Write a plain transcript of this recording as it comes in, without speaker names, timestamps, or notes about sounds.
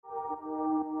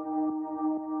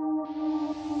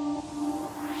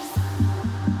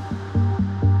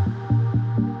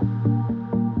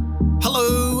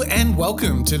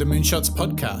Welcome to the Moonshots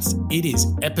podcast. It is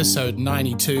episode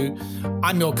 92.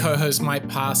 I'm your co-host, Mike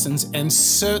Parsons, and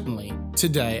certainly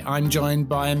today I'm joined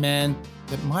by a man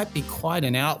that might be quite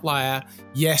an outlier.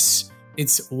 Yes,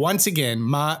 it's once again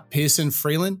Mark Pearson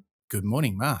Freeland. Good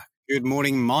morning, Mark. Good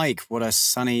morning, Mike. What a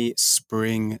sunny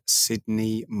spring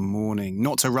Sydney morning.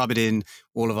 Not to rub it in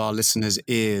all of our listeners'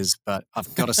 ears, but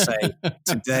I've got to say,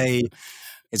 today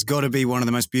it's got to be one of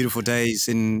the most beautiful days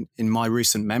in my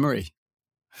recent memory.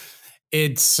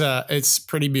 It's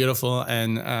pretty beautiful,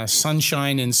 and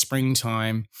sunshine in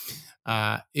springtime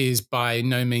is by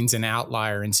no means an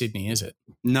outlier in Sydney, is it?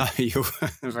 No, you're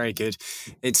very good.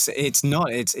 It's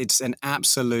not. It's an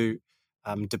absolute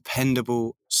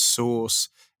dependable source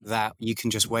that you can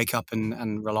just wake up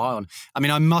and rely on. I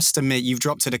mean, I must admit, you've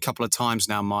dropped it a couple of times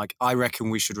now, Mike. I reckon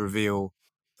we should reveal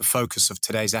the focus of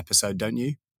today's episode, don't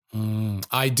you?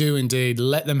 I do indeed.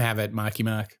 Let them have it, Marky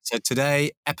Mark. So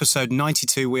today, episode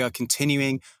 92, we are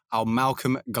continuing our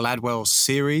Malcolm Gladwell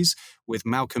series with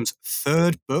Malcolm's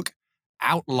third book,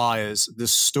 Outliers, The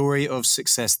Story of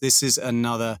Success. This is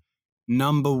another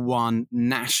 #1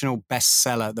 national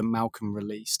bestseller that Malcolm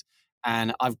released.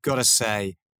 And I've got to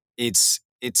say, it's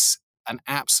an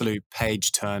absolute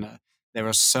page turner. There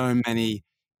are so many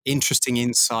interesting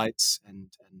insights and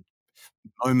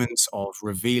moments of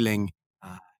revealing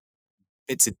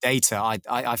bits of data.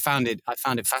 I found it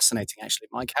fascinating, actually.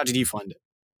 Mike, how did you find it?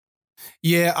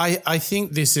 Yeah, I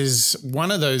think this is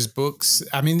one of those books.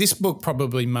 I mean, this book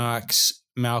probably marks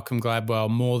Malcolm Gladwell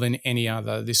more than any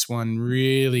other. This one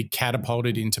really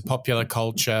catapulted into popular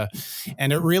culture,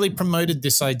 and it really promoted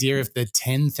this idea of the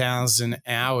 10,000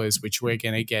 hours, which we're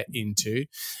going to get into,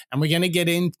 and we're going to get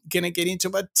into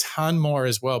a ton more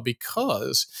as well,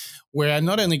 because we're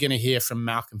not only going to hear from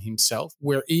Malcolm himself,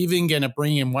 we're even going to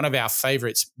bring in one of our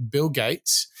favorites, Bill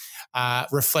Gates,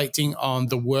 reflecting on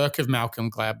the work of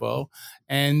Malcolm Gladwell,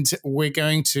 and we're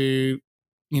going to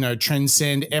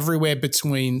transcend everywhere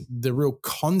between the real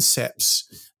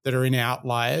concepts that are in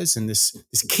Outliers and this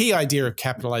key idea of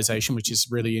capitalization, which is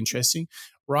really interesting,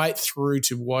 right through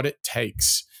to what it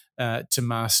takes to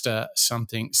master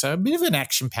something. So a bit of an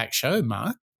action-packed show,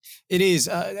 Mark. It is.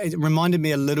 It reminded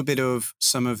me a little bit of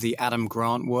some of the Adam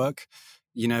Grant work,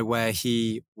 where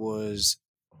he was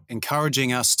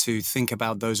encouraging us to think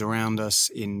about those around us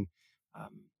in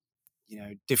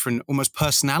different almost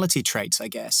personality traits, I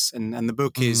guess. And the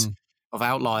book of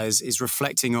Outliers is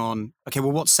reflecting on, okay,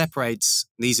 well, what separates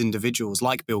these individuals,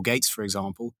 like Bill Gates, for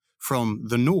example, from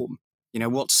the norm?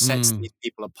 What sets these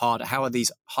people apart? How are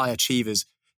these high achievers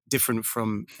different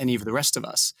from any of the rest of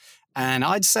us? And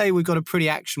I'd say we've got a pretty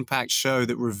action-packed show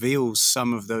that reveals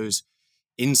some of those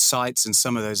insights and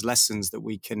some of those lessons that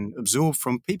we can absorb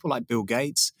from people like Bill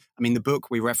Gates. I mean, the book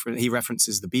he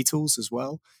references the Beatles as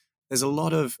well. There's a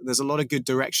lot of good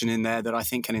direction in there that I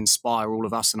think can inspire all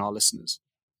of us and our listeners.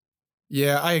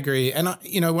 Yeah, I agree. And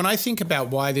when I think about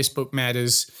why this book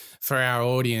matters for our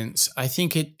audience, I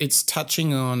think it's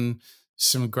touching on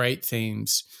some great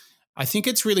themes. I think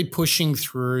it's really pushing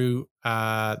through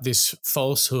this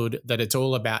falsehood that it's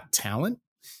all about talent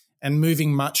and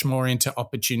moving much more into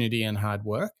opportunity and hard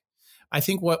work. I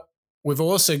think what we've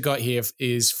also got here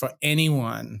is for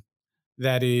anyone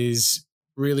that is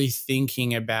really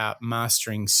thinking about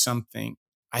mastering something,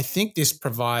 I think this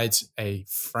provides a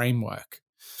framework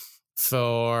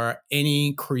for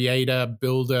any creator,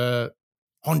 builder,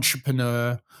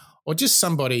 entrepreneur, or just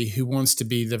somebody who wants to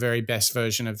be the very best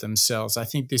version of themselves. I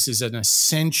think this is an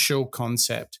essential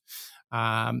concept,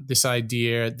 this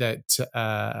idea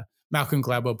that Malcolm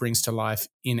Gladwell brings to life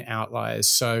in Outliers.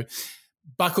 So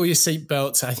buckle your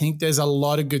seatbelts. I think there's a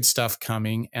lot of good stuff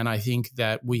coming, and I think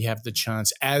that we have the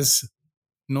chance, as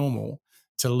normal,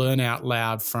 to learn out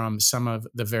loud from some of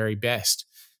the very best.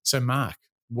 So, Mark,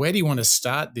 where do you want to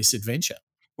start this adventure?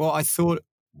 Well, I thought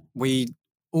we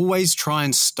always try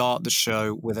and start the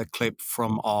show with a clip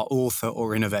from our author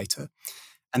or innovator.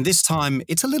 And this time,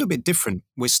 it's a little bit different.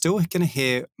 We're still going to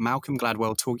hear Malcolm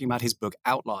Gladwell talking about his book,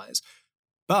 Outliers,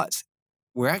 but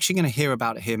we're actually going to hear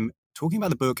about him talking about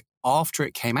the book after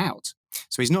it came out.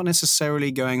 So he's not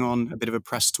necessarily going on a bit of a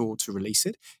press tour to release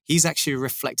it. He's actually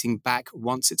reflecting back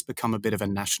once it's become a bit of a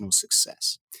national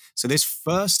success. So this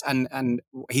first, and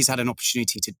he's had an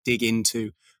opportunity to dig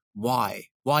into why.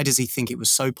 Why does he think it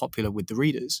was so popular with the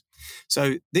readers?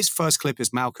 So this first clip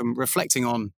is Malcolm reflecting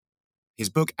on his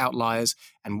book, Outliers,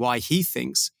 and why he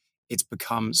thinks it's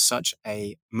become such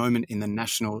a moment in the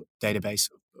national database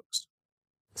of books.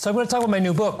 So I'm going to talk about my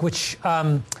new book, which...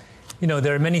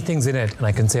 there are many things in it, and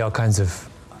I can say all kinds of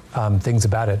things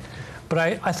about it. But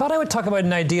I thought I would talk about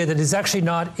an idea that is actually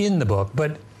not in the book,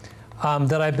 but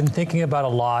that I've been thinking about a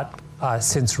lot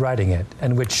since writing it,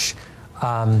 and which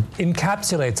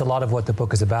encapsulates a lot of what the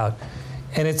book is about.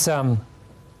 And it's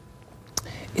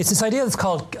this idea that's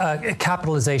called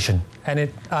capitalization, and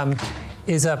it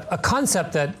is a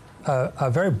concept that a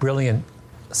very brilliant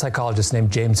psychologist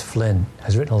named James Flynn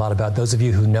has written a lot about. Those of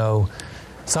you who know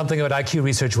something about IQ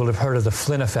research will have heard of the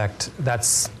Flynn effect.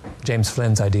 That's James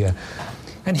Flynn's idea.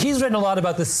 And he's written a lot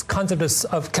about this concept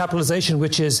of capitalization,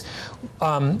 which is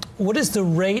what is the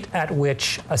rate at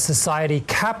which a society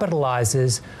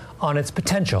capitalizes on its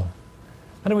potential?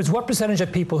 In other words, what percentage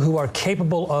of people who are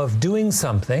capable of doing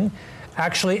something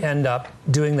actually end up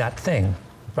doing that thing,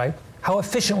 right? How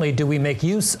efficiently do we make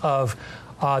use of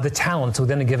the talents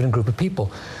within a given group of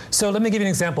people? So let me give you an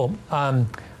example. I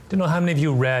don't know how many of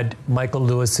you read Michael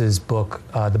Lewis's book,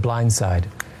 The Blind Side,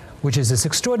 which is this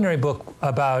extraordinary book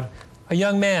about a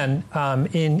young man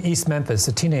in East Memphis,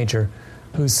 a teenager,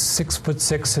 who's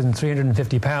 6'6" and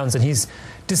 350 pounds, and he's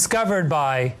discovered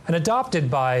by and adopted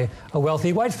by a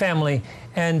wealthy white family,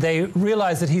 and they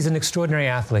realize that he's an extraordinary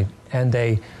athlete, and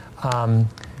they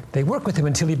work with him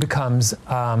until he becomes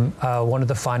one of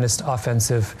the finest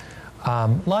offensive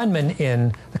linemen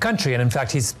in the country. And in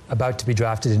fact, he's about to be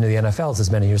drafted into the NFL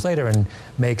as many years later and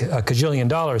make a $1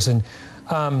 gajillion.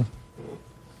 And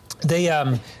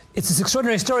it's this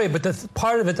extraordinary story, but the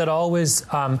part of it that always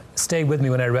stayed with me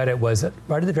when I read it was that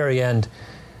right at the very end,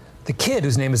 the kid,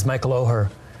 whose name is Michael Oher,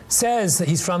 says that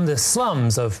he's from the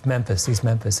slums of Memphis, East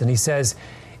Memphis, and he says,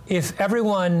 if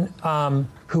everyone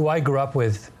who I grew up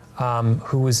with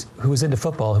who was into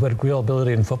football, who had real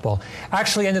ability in football,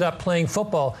 actually ended up playing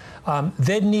football,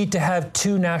 they'd need to have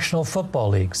 2 national football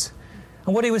leagues.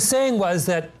 And what he was saying was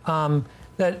that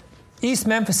that East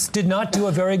Memphis did not do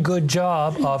a very good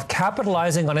job of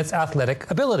capitalizing on its athletic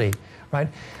ability, right?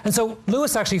 And so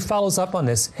Lewis actually follows up on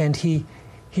this, and he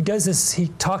does this. He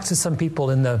talks to some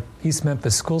people in the East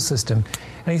Memphis school system,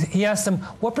 and he asks them,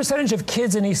 what percentage of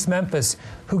kids in East Memphis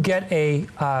who get a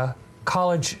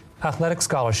college athletic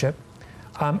scholarship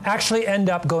actually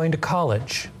end up going to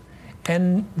college?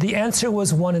 And the answer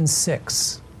was 1 in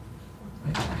 6.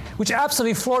 Right? Which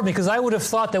absolutely floored me, because I would have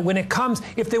thought that when it comes,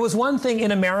 if there was one thing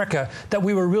in America that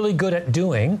we were really good at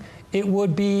doing, it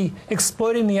would be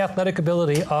exploiting the athletic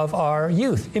ability of our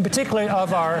youth, in particular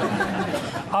of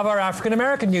our African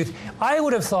American youth. I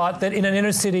would have thought that in an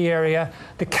inner city area,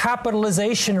 the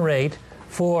capitalization rate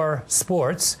for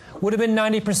sports would have been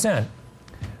 90%.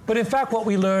 But in fact, what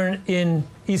we learn in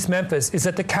East Memphis is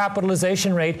that the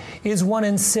capitalization rate is 1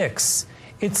 in 6.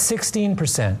 It's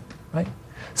 16%, right?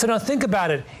 So now think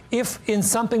about it. If in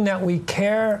something that we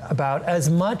care about as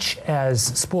much as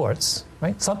sports,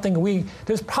 right?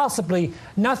 There's possibly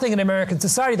nothing in American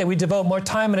society that we devote more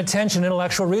time and attention,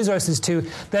 intellectual resources to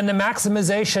than the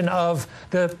maximization of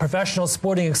the professional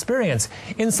sporting experience.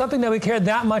 In something that we care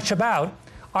that much about,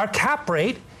 our cap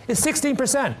rate is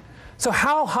 16%. So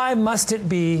how high must it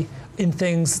be in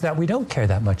things that we don't care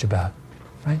that much about,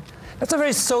 right? That's a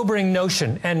very sobering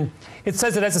notion, and it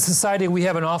says that as a society we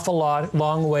have an awful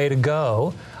long way to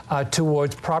go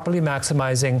towards properly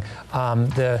maximizing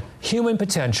the human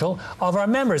potential of our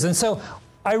members. And so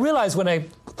I realized when I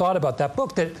thought about that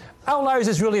book that Outliers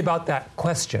is really about that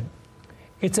question.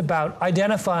 It's about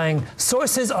identifying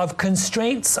sources of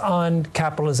constraints on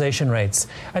capitalization rates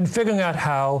and figuring out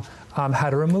how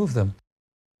to remove them.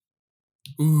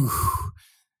 Ooh.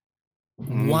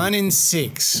 1 in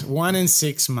 6. 1 in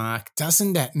 6, Mark.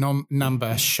 Doesn't that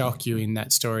number shock you in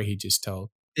that story he just told?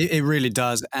 It really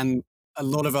does. And a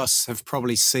lot of us have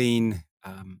probably seen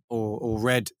or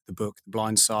read the book, The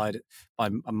Blind Side, by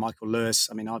Michael Lewis.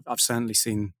 I mean, I've certainly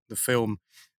seen the film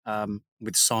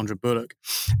with Sandra Bullock.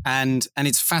 And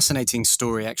it's a fascinating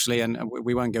story, actually, and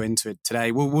we won't go into it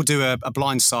today. We'll do a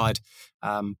Blind Side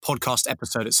podcast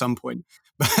episode at some point.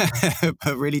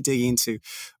 But really digging into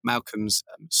Malcolm's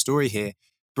story here,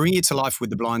 bringing it to life with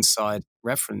the Blind Side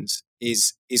reference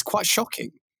is quite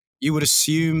shocking. You would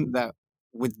assume that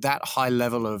with that high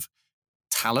level of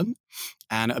talent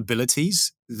and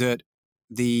abilities, that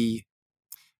the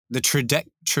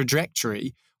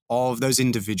trajectory of those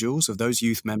individuals, of those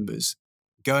youth members,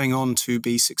 going on to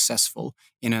be successful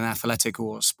in an athletic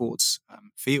or sports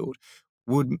field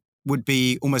would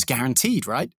be almost guaranteed,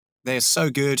 right? They're so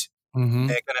good. Mm-hmm.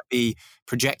 They're going to be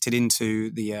projected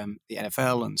into the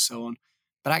NFL and so on.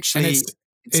 But actually,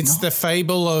 it's the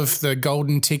fable of the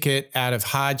golden ticket out of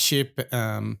hardship,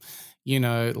 landing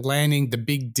the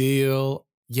big deal,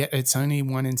 yet it's only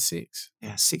 1 in 6.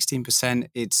 Yeah, 16%.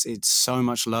 It's so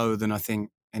much lower than I think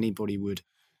anybody would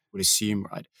assume,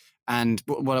 right? And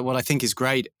what I think is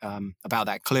great about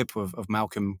that clip of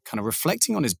Malcolm kind of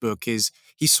reflecting on his book is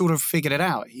he sort of figured it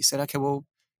out. He said, okay, well,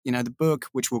 the book,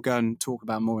 which we'll go and talk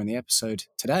about more in the episode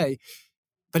today,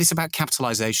 but it's about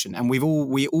capitalization. And we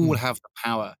all have the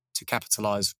power to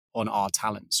capitalize on our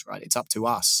talents, right? It's up to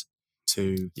us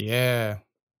to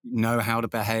know how to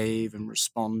behave and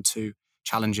respond to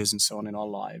challenges and so on in our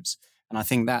lives. And I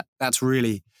think that's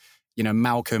really,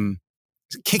 Malcolm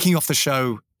kicking off the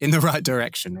show in the right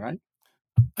direction, right?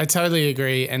 I totally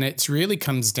agree. And it really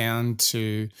comes down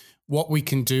to what we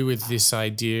can do with this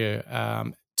idea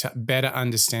to better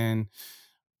understand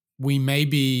we may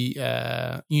be,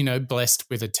 blessed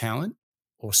with a talent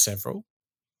or several.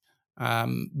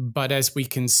 But as we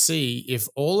can see, if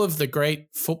all of the great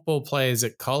football players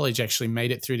at college actually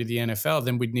made it through to the NFL,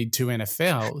 then we'd need 2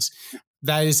 NFLs.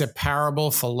 That is a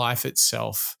parable for life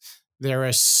itself. There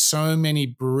are so many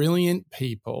brilliant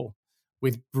people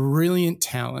with brilliant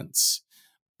talents,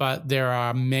 but there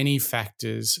are many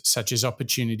factors such as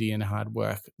opportunity and hard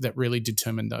work that really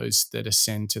determine those that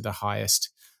ascend to the highest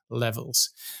levels.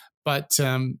 But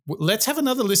let's have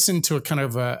another listen to a kind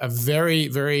of a very,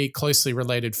 very closely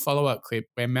related follow-up clip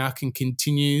where Malcolm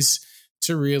continues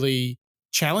to really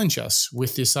challenge us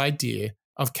with this idea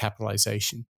of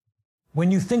capitalization. When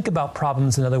you think about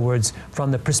problems, in other words,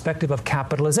 from the perspective of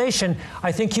capitalization,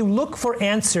 I think you look for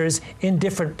answers in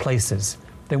different places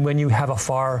than when you have a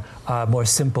far more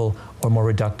simple or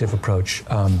more reductive approach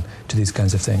to these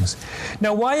kinds of things.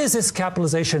 Now, why is this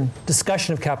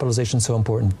discussion of capitalization so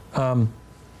important?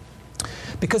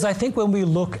 Because I think when we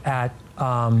look at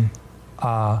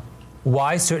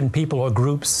why certain people or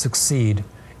groups succeed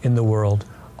in the world,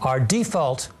 our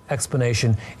default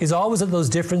explanation is always that those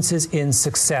differences in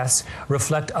success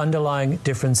reflect underlying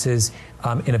differences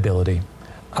in ability.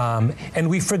 And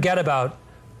we forget about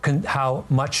how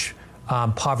much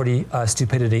poverty,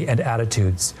 stupidity, and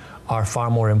attitudes are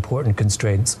far more important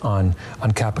constraints on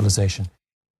capitalization.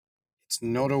 It's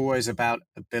not always about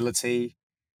ability,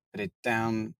 but it's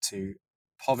down to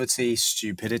poverty,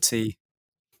 stupidity,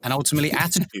 and ultimately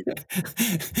attitude.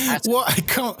 What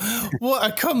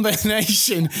a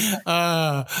combination!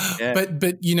 But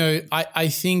I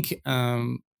think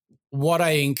what I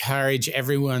encourage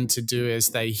everyone to do as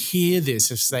they hear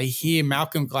this, as they hear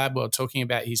Malcolm Gladwell talking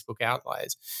about his book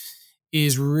Outliers,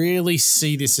 is really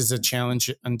see this as a challenge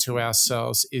unto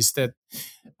ourselves. Is that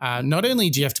not only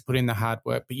do you have to put in the hard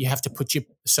work, but you have to put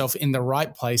yourself in the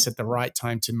right place at the right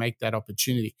time to make that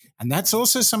opportunity. And that's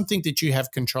also something that you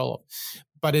have control of.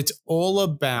 But it's all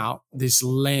about this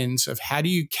lens of how do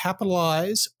you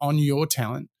capitalize on your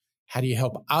talent? How do you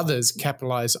help others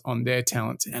capitalize on their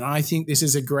talents? And I think this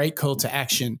is a great call to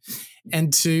action.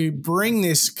 And to bring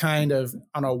this kind of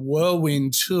on a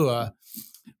whirlwind tour,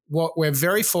 what we're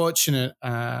very fortunate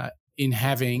in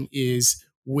having is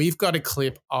we've got a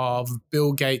clip of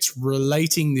Bill Gates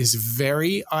relating this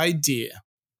very idea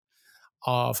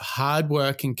of hard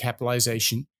work and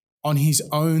capitalization on his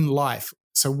own life.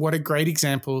 So what a great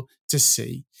example to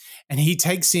see. And he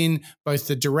takes in both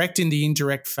the direct and the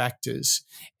indirect factors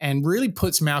and really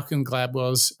puts Malcolm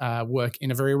Gladwell's work in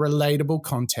a very relatable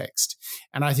context.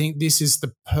 And I think this is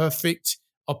the perfect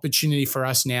opportunity for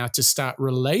us now to start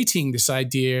relating this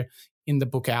idea in the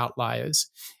book Outliers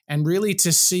and really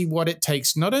to see what it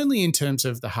takes, not only in terms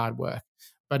of the hard work,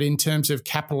 but in terms of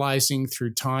capitalizing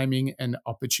through timing and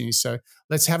opportunity. So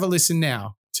let's have a listen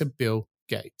now to Bill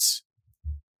Gates.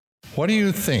 What do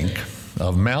you think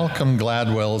of Malcolm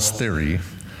Gladwell's theory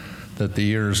that the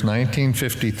years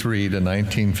 1953 to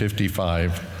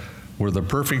 1955 were the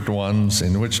perfect ones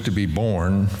in which to be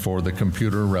born for the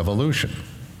computer revolution?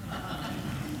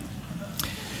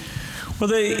 Well,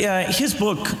 his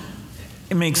book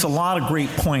makes a lot of great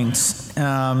points.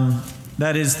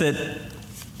 That is that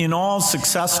in all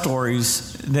success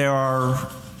stories, there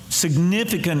are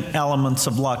significant elements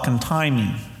of luck and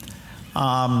timing.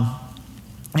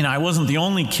 I wasn't the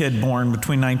only kid born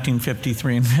between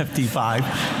 1953 and 55,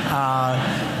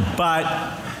 but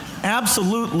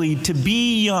absolutely to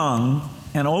be young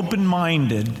and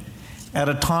open-minded at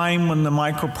a time when the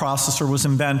microprocessor was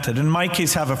invented. In my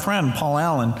case, I have a friend, Paul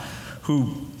Allen,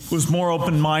 who was more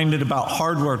open-minded about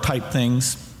hardware-type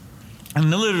things,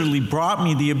 and literally brought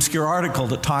me the obscure article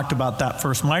that talked about that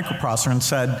first microprocessor and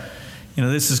said,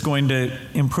 this is going to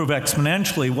improve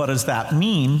exponentially. What does that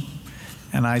mean?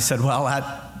 And I said, well,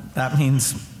 that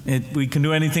means we can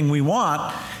do anything we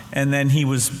want. And then he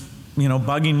was,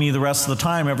 bugging me the rest of the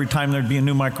time. Every time there'd be a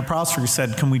new microprocessor, he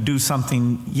said, can we do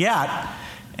something yet?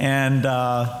 And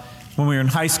when we were in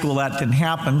high school, that didn't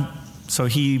happen. So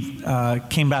he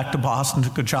came back to Boston,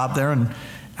 took a job there, and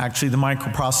actually the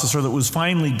microprocessor that was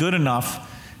finally good enough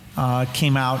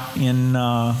came out in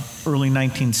early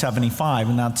 1975,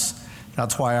 and that's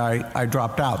That's why I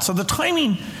dropped out. So the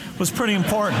timing was pretty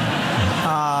important.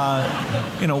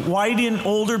 Why didn't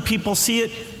older people see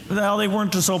it? Well, they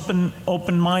weren't as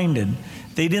open-minded.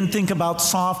 They didn't think about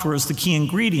software as the key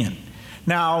ingredient.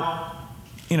 Now,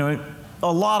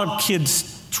 a lot of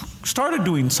kids started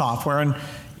doing software, and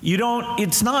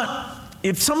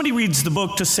if somebody reads the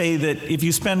book to say that if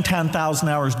you spend 10,000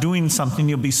 hours doing something,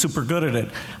 you'll be super good at it,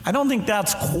 I don't think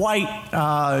that's quite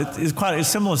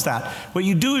as simple as that. What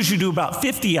you do is you do about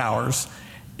 50 hours,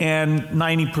 and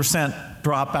 90%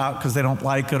 drop out because they don't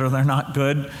like it or they're not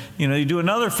good. You do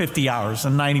another 50 hours,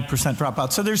 and 90% drop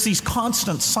out. So there's these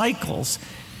constant cycles,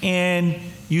 and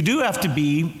you do have to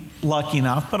be lucky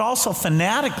enough, but also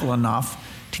fanatical enough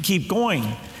to keep going.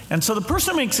 And so the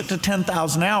person who makes it to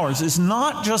 10,000 hours is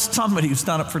not just somebody who's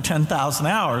done it for 10,000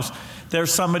 hours.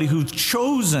 There's somebody who's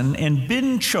chosen and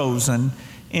been chosen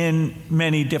in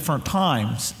many different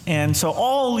times. And so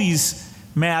all these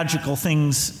magical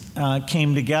things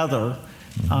came together,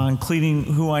 including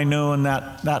who I know in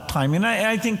that time. And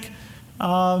I think,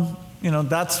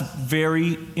 that's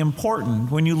very important.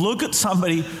 When you look at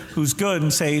somebody who's good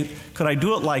and say, could I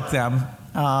do it like them?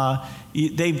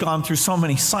 They've gone through so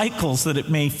many cycles that it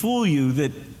may fool you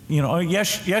that,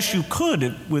 yes, you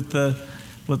could with the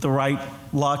right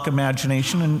luck,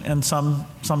 imagination, and some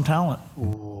talent.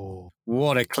 Ooh,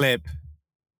 what a clip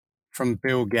from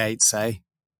Bill Gates, eh?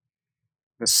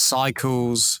 The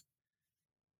cycles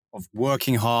of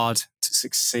working hard to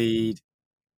succeed,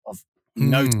 of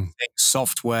noticing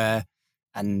software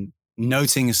and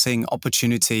noticing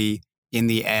opportunity in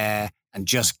the air and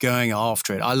just going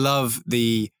after it. I love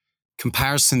the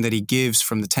comparison that he gives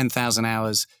from the 10,000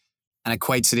 hours and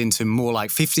equates it into more like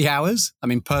 50 hours. I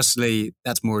mean, personally,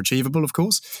 that's more achievable, of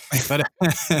course.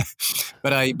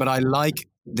 But I like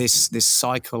this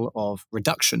cycle of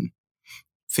reduction.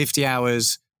 50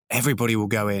 hours, everybody will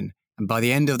go in. And by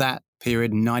the end of that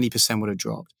period, 90% would have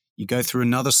dropped. You go through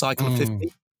another cycle of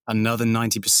 50, another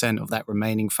 90% of that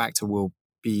remaining factor will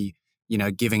be,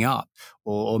 giving up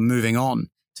or moving on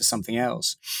to something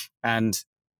else. And,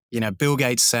 Bill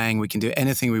Gates saying we can do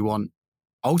anything we want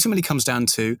ultimately comes down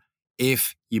to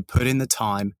if you put in the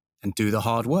time and do the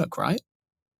hard work, right?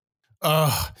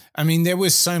 Oh, I mean, there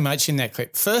was so much in that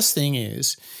clip. First thing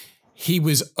is, he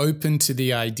was open to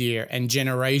the idea, and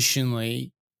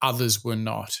generationally, others were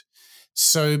not.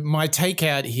 So my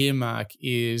takeout here, Mark,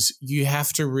 is you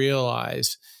have to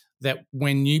realize that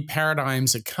when new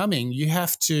paradigms are coming, you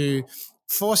have to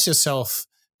force yourself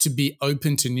to be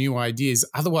open to new ideas.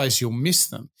 Otherwise, you'll miss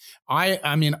them.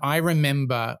 I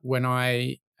remember when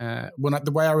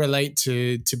the way I relate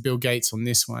to Bill Gates on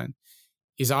this one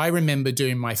is I remember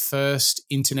doing my first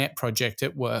internet project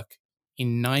at work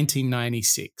in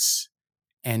 1996,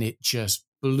 and it just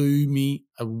blew me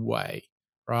away.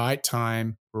 Right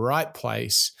time, right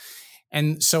place.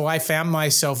 And so I found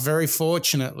myself very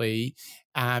fortunately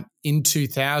in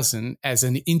 2000 as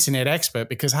an internet expert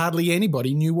because hardly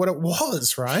anybody knew what it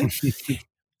was, right?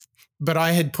 But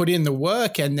I had put in the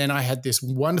work, and then I had this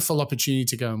wonderful opportunity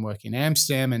to go and work in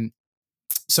Amsterdam and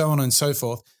so on and so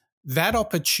forth. That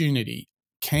opportunity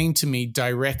came to me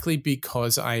directly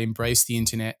because I embraced the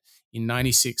internet in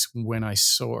 96 when I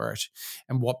saw it.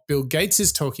 And what Bill Gates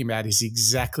is talking about is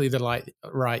exactly the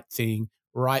right thing,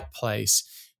 right place,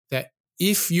 that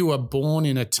if you are born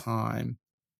in a time,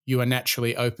 you are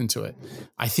naturally open to it.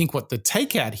 I think what the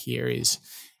takeout here is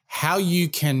how you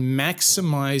can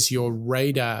maximize your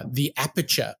radar, the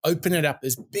aperture, open it up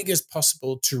as big as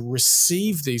possible to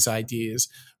receive these ideas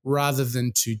rather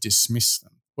than to dismiss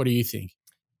them. What do you think?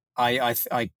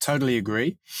 I totally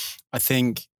agree. I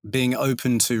think being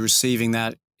open to receiving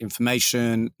that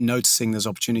information, noticing those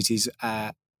opportunities,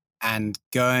 and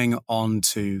going on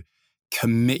to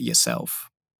commit yourself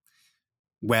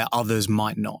where others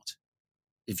might not.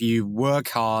 If you work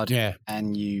hard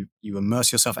and you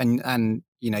immerse yourself and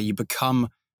you become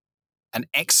an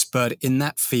expert in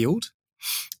that field,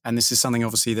 and this is something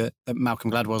obviously that Malcolm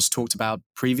Gladwell's talked about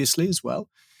previously as well,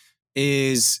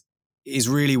 is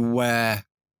really where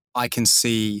I can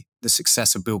see the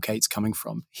success of Bill Gates coming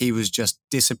from. He was just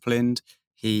disciplined.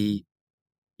 He,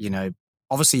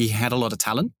 obviously he had a lot of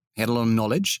talent. He had a lot of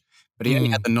knowledge, but he only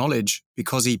had the knowledge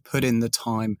because he put in the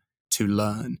time to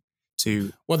learn.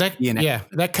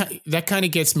 That kind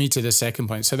of gets me to the second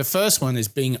point. So the first one is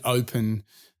being open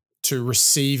to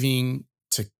receiving,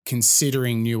 to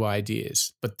considering new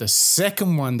ideas. But the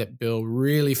second one that Bill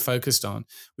really focused on,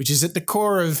 which is at the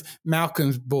core of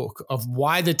Malcolm's book of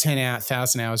why the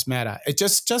 10,000 hours matter. It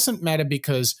just doesn't matter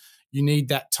because you need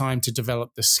that time to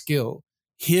develop the skill.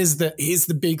 Here's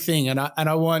the big thing. And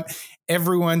I want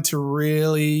everyone to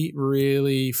really,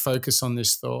 really focus on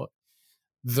this thought.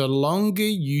 the longer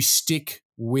you stick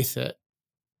with it,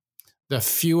 the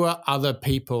fewer other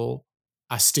people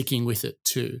are sticking with it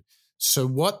too. So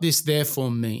what this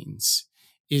therefore means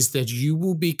is that you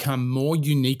will become more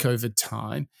unique over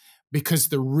time, because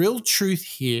the real truth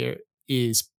here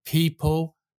is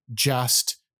people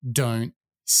just don't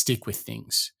stick with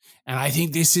things. And I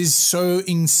think this is so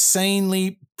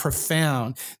insanely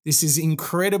profound. This is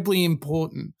incredibly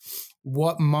important.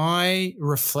 What my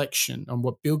reflection on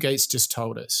what Bill Gates just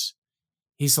told us,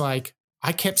 he's like,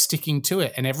 I kept sticking to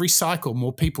it, and every cycle,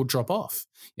 more people drop off.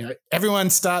 Everyone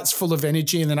starts full of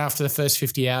energy, and then after the first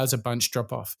 50 hours, a bunch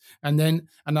drop off, and then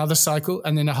another cycle,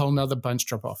 and then a whole nother bunch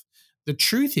drop off. The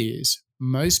truth is,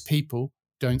 most people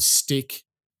don't stick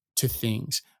to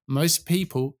things. Most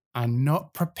people are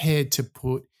not prepared to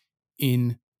put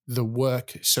in the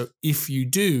work. So if you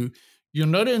do, you'll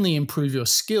not only improve your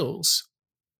skills,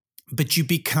 but you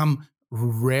become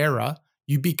rarer.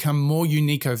 You become more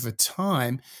unique over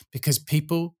time because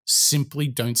people simply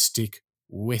don't stick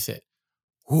with it.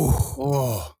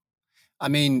 Oh, I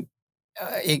mean,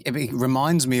 it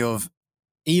reminds me of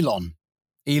Elon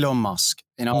Musk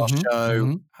in our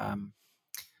show.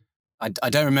 I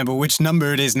don't remember which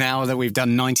number it is now that we've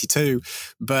done 92,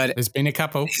 but there's been a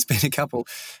couple. There's been a couple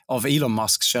of Elon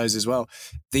Musk shows as well.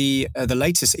 The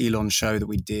latest Elon show that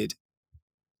we did,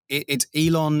 it's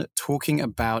Elon talking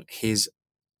about his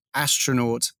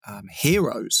astronaut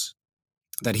heroes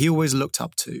that he always looked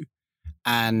up to,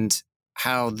 and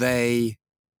how they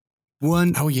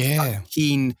weren't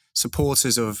keen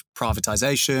supporters of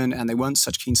privatization, and they weren't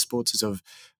such keen supporters of,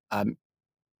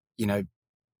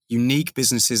 unique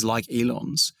businesses like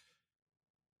Elon's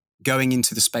going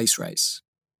into the space race.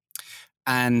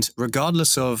 And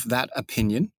regardless of that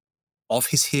opinion of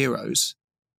his heroes,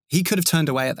 he could have turned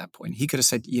away at that point. He could have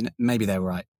said, maybe they're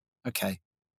right. Okay,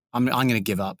 I'm going to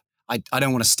give up. I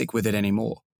don't want to stick with it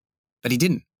anymore. But he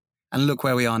didn't. And look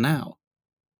where we are now.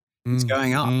 It's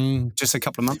going up just a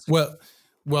couple of months ago.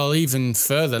 Well, even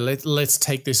further, let's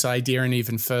take this idea an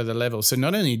even further level. So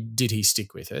not only did he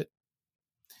stick with it,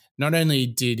 not only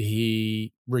did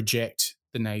he reject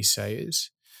the naysayers,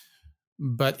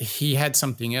 but he had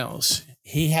something else.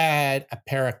 He had a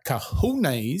pair of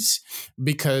cojones,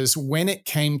 because when it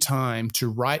came time to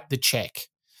write the check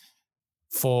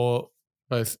for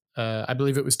both, I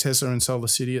believe it was Tesla and Solar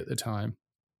City at the time,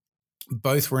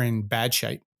 both were in bad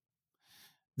shape.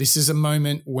 This is a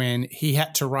moment when he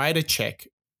had to write a check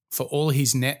for all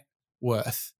his net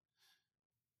worth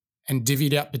and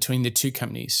divvied up between the two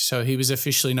companies. So he was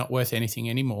officially not worth anything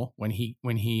anymore when he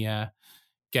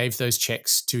gave those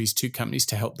checks to his two companies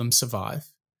to help them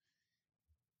survive.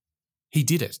 He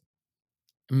did it.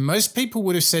 Most people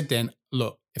would have said then,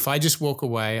 look, if I just walk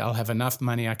away, I'll have enough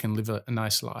money, I can live a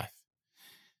nice life.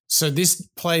 So this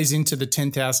plays into the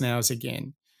 10,000 hours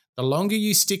again. The longer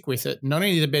you stick with it, not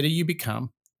only the better you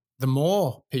become, the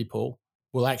more people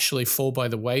will actually fall by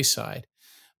the wayside.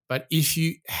 But if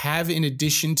you have, in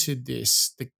addition to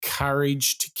this, the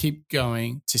courage to keep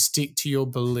going, to stick to your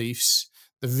beliefs,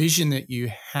 the vision that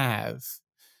you have,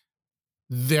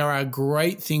 there are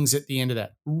great things at the end of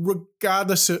that,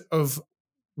 regardless of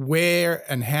where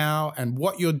and how and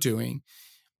what you're doing.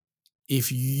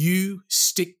 If you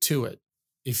stick to it,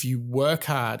 if you work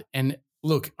hard, and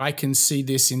look, I can see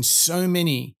this in so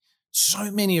many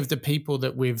of the people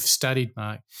that we've studied,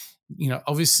 Mark.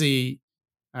 Obviously,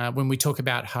 when we talk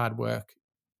about hard work,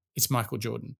 it's Michael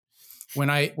Jordan. When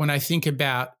I think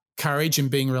about courage and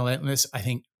being relentless, I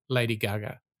think Lady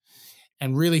Gaga.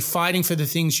 And really fighting for the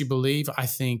things you believe, I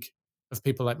think of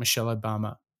people like Michelle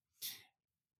Obama.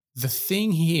 The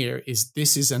thing here is,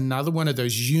 this is another one of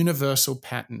those universal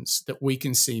patterns that we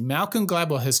can see. Malcolm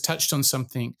Gladwell has touched on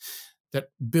something that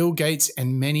Bill Gates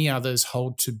and many others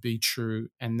hold to be true,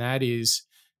 and that is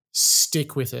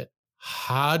stick with it.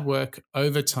 Hard work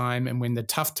over time, and when the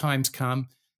tough times come,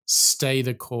 stay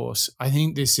the course. I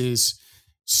think this is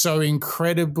so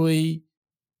incredibly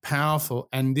powerful,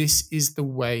 and this is the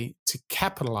way to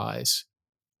capitalize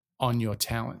on your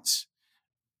talents.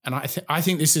 And I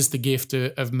think this is the gift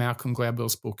of Malcolm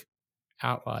Gladwell's book,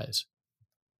 Outliers.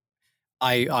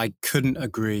 I couldn't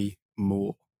agree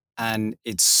more. And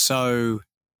it's so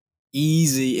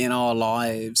easy in our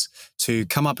lives to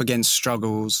come up against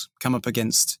struggles, come up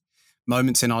against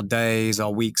moments in our days,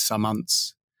 our weeks, our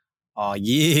months, our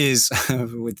years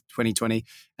with 2020,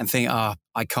 and think,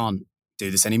 I can't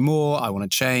do this anymore. I want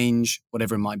to change,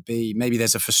 whatever it might be. Maybe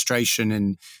there's a frustration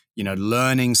in,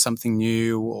 learning something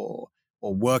new or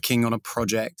working on a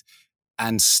project,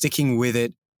 and sticking with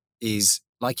it is,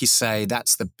 like you say,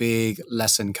 that's the big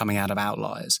lesson coming out of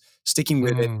Outliers. Sticking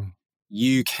with it,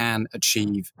 you can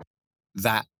achieve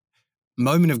that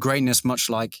moment of greatness, much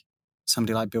like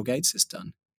somebody like Bill Gates has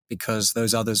done, because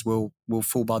those others will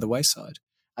fall by the wayside.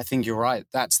 I think you're right.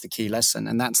 That's the key lesson,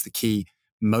 and that's the key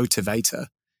motivator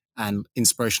and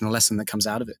inspirational lesson that comes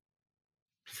out of it.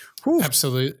 Whew.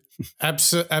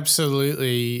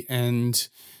 Absolutely. And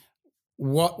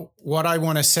what I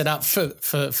want to set up for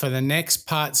the next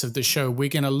parts of the show, we're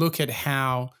going to look at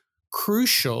how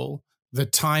crucial the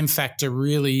time factor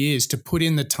really is, to put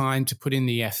in the time, to put in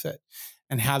the effort,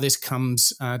 and how this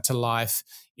comes to life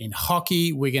in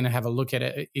hockey. We're going to have a look at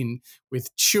it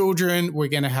with children. We're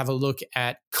going to have a look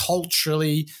at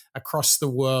culturally across the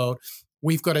world.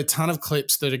 We've got a ton of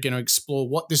clips that are going to explore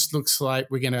what this looks like.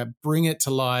 We're going to bring it to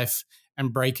life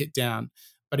and break it down.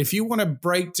 But if you want to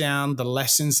break down the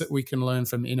lessons that we can learn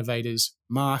from innovators,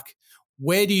 Mark,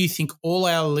 where do you think all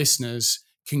our listeners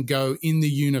can go in the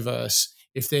universe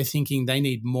if they're thinking they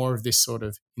need more of this sort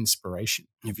of inspiration?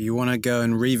 If you want to go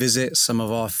and revisit some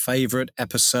of our favorite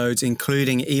episodes,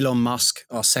 including Elon Musk,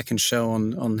 our second show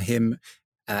on him,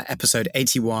 episode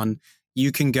 81,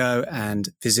 you can go and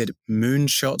visit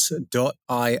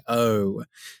moonshots.io.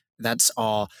 That's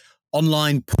our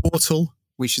online portal,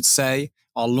 we should say,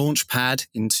 our launch pad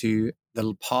into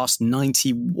the past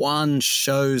 91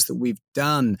 shows that we've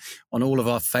done on all of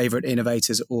our favorite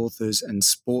innovators, authors, and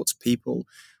sports people.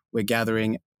 We're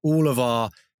gathering all of our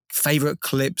favorite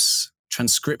clips,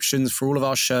 transcriptions for all of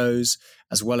our shows,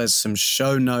 as well as some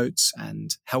show notes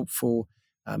and helpful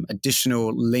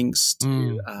additional links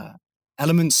to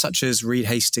elements such as Reed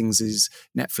Hastings'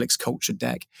 Netflix culture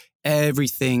deck.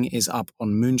 Everything is up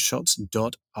on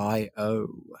moonshots.io.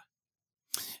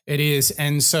 It is.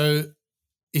 And so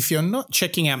if you're not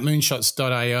checking out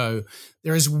moonshots.io,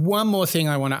 there is one more thing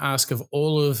I want to ask of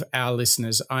all of our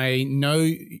listeners. I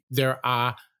know there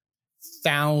are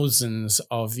thousands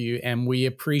of you, and we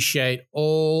appreciate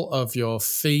all of your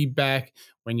feedback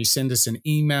when you send us an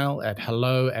email at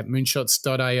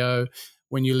hello@moonshots.io,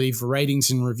 when you leave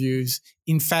ratings and reviews.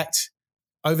 In fact,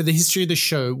 over the history of the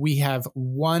show, we have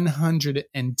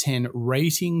 110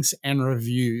 ratings and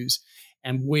reviews,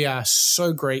 and we are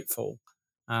so grateful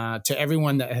to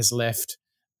everyone that has left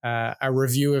a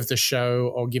review of the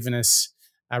show or given us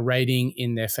a rating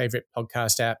in their favorite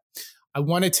podcast app. I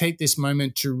want to take this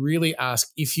moment to really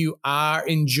ask, if you are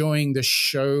enjoying the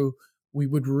show, we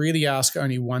would really ask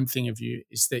only one thing of you,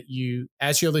 is that you,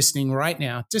 as you're listening right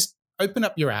now, just open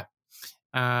up your app,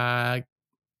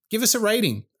 give us a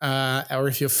rating, or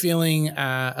if you're feeling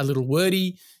a little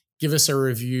wordy, give us a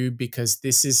review, because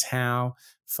this is how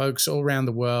folks all around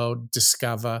the world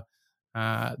discover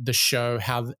the show,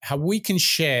 how we can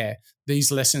share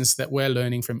these lessons that we're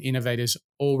learning from innovators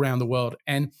all around the world.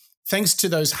 And thanks to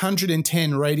those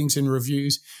 110 ratings and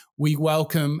reviews, we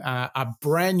welcome a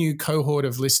brand new cohort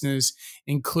of listeners,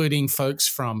 including folks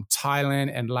from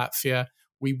Thailand and Latvia.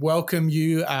 We welcome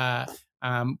you.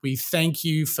 We thank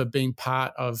you for being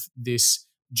part of this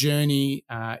journey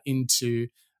into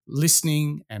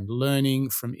listening and learning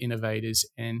from innovators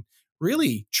and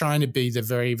really trying to be the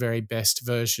very, very best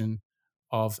version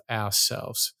of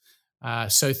ourselves.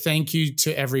 So thank you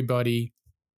to everybody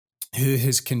who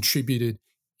has contributed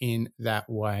in that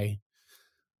way.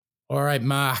 All right,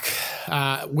 Mark,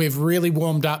 we've really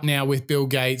warmed up now with Bill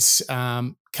Gates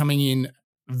coming in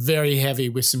very heavy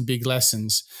with some big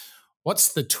lessons.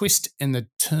 What's the twist and the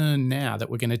turn now that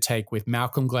we're going to take with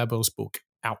Malcolm Gladwell's book,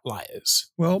 Outliers?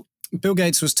 Well, Bill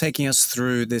Gates was taking us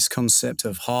through this concept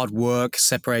of hard work,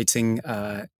 separating,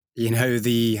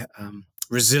 the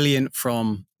resilient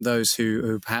from those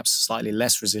who perhaps are slightly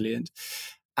less resilient.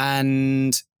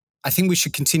 And I think we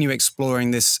should continue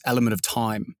exploring this element of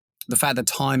time, the fact that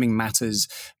timing matters,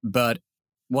 but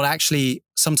what actually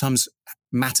sometimes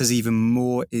matters even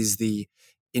more is the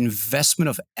investment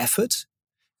of effort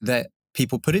that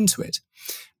people put into it.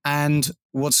 And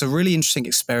what's a really interesting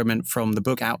experiment from the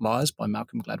book Outliers by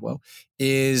Malcolm Gladwell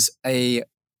is a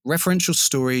referential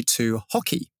story to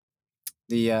hockey,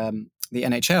 the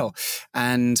NHL.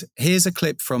 And here's a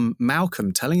clip from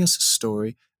Malcolm telling us a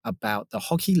story about the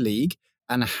hockey league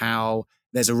and how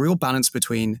there's a real balance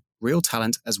between real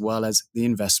talent as well as the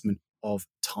investment of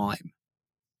time.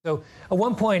 So at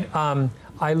one point,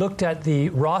 I looked at the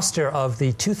roster of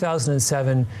the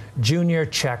 2007 junior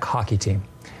Czech hockey team.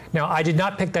 Now, I did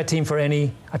not pick that team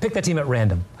I picked that team at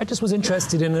random. I just was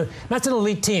interested in that's an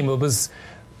elite team. It was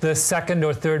the second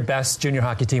or third best junior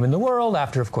hockey team in the world,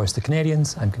 after, of course, the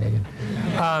Canadians. I'm Canadian.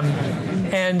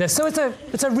 So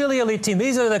it's a really elite team.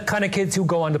 These are the kind of kids who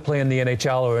go on to play in the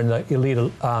NHL or in the elite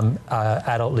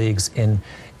adult leagues in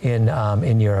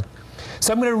Europe.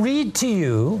 So I'm going to read to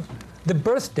you the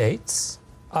birth dates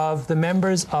of the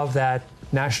members of that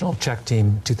national Czech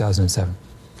team, 2007.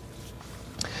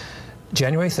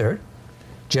 January 3rd,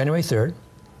 January 3rd,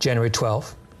 January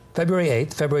 12th, February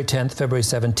 8th, February 10th, February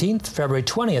 17th, February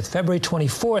 20th, February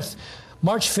 24th,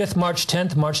 March 5th, March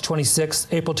 10th, March 26th,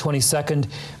 April 22nd,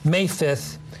 May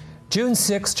 5th, June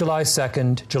 6th, July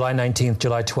 2nd, July 19th,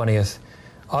 July 20th,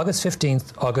 August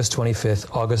 15th, August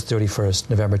 25th, August 31st,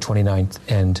 November 29th,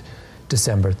 and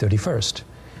December 31st.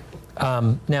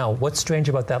 Now, what's strange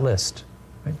about that list?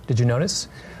 Right? Did you notice?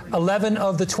 11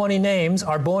 of the 20 names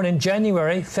are born in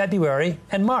January, February,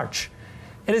 and March.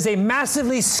 It is a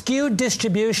massively skewed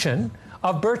distribution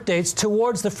of birth dates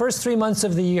towards the first 3 months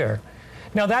of the year.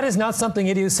 Now, that is not something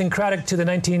idiosyncratic to the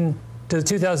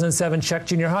 2007 Czech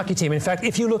junior hockey team. In fact,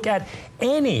 if you look at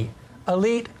any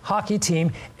elite hockey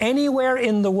team anywhere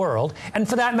in the world, and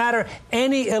for that matter,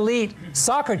 any elite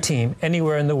soccer team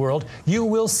anywhere in the world, you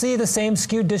will see the same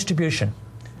skewed distribution.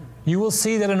 You will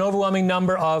see that an overwhelming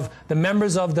number of the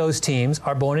members of those teams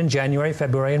are born in January,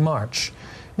 February, and March.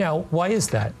 Now, why is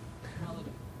that?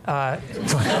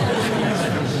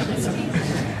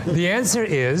 The answer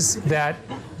is that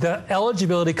the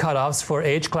eligibility cutoffs for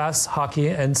age class hockey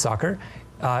and soccer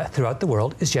throughout the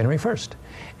world is January 1st.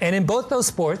 And in both those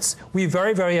sports, we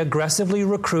very, very aggressively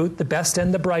recruit the best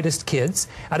and the brightest kids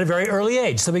at a very early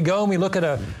age. So we go and we look at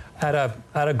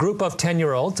a group of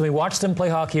 10-year-olds, and we watch them play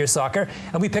hockey or soccer,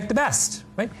 and we pick the best,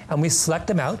 right? And we select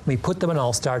them out, we put them in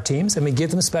all-star teams, and we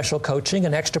give them special coaching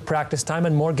and extra practice time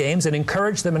and more games and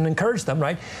encourage them,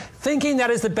 right? Thinking that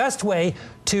is the best way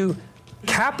to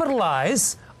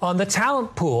capitalize on the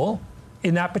talent pool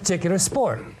in that particular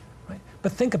sport, right?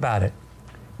 But think about it.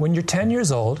 When you're 10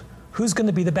 years old, who's going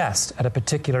to be the best at a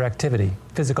particular activity,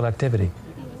 physical activity?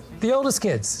 The oldest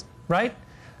kids, right?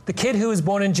 The kid who was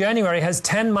born in January has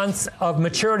 10 months of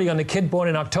maturity on the kid born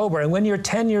in October. And when you're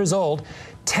 10 years old,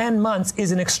 10 months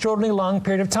is an extraordinarily long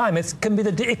period of time. It can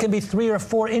be 3 or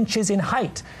 4 inches in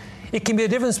height. It can be the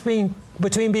difference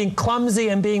between being clumsy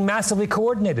and being massively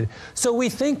coordinated. So we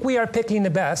think we are picking the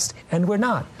best, and we're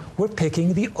not. We're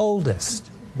picking the oldest,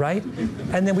 right?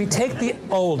 And then we take the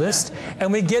oldest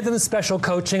and we give them special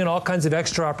coaching and all kinds of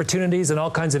extra opportunities and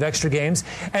all kinds of extra games.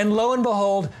 And lo and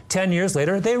behold, 10 years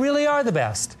later, they really are the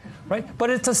best, right? But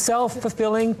it's a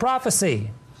self-fulfilling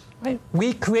prophecy, right?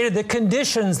 We created the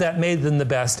conditions that made them the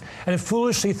best and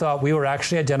foolishly thought we were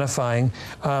actually identifying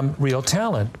real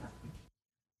talent.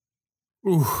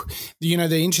 Ooh, you know,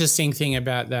 the interesting thing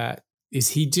about that is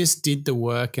he just did the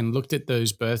work and looked at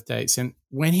those birth dates. And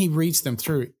when he reads them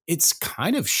through, it's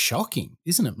kind of shocking,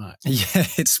 isn't it, Mark? Yeah,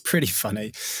 it's pretty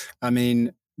funny. I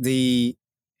mean, I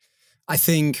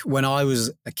think when I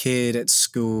was a kid at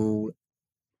school,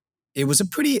 it's a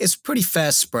pretty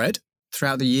fair spread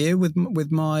throughout the year with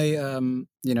my,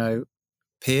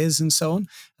 peers and so on.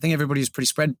 I think everybody was pretty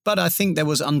spread. But I think there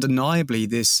was undeniably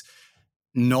this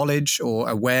knowledge or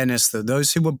awareness that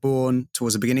those who were born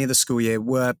towards the beginning of the school year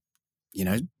were,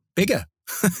 bigger.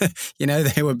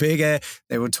 They were bigger,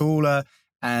 they were taller.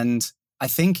 And I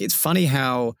think it's funny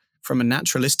how, from a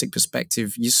naturalistic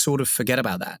perspective, you sort of forget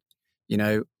about that.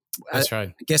 That's right.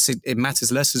 I guess it matters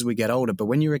less as we get older. But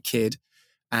when you're a kid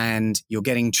and you're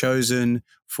getting chosen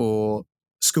for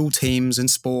school teams and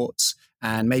sports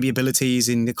and maybe abilities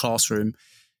in the classroom,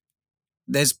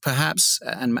 there's perhaps,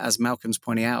 and as Malcolm's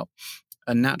pointing out,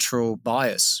 a natural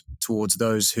bias towards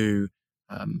those who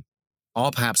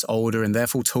are perhaps older and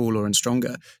therefore taller and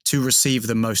stronger to receive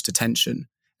the most attention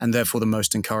and therefore the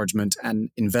most encouragement and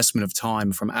investment of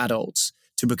time from adults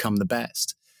to become the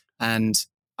best. And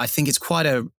I think it's quite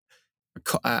a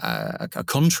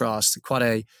contrast, quite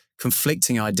a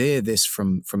conflicting idea, this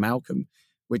from Malcolm,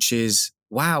 which is,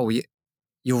 wow,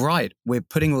 you're right. We're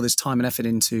putting all this time and effort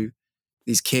into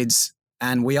these kids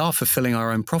and we are fulfilling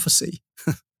our own prophecy.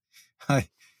 I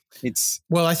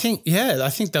think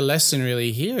the lesson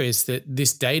really here is that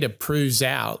this data proves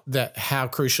out that how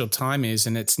crucial time is,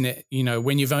 and it's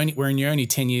when you're only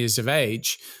 10 years of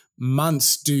age,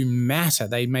 months do matter.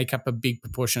 They make up a big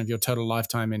proportion of your total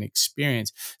lifetime and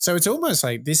experience. So it's almost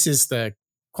like this is the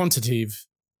quantitative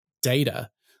data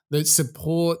that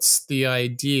supports the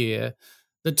idea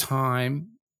that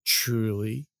time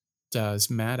truly does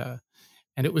matter.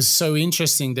 And it was so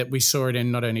interesting that we saw it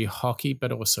in not only hockey,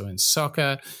 but also in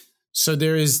soccer. So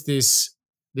there is this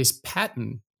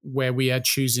pattern where we are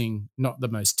choosing not the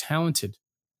most talented,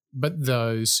 but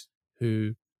those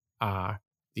who are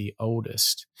the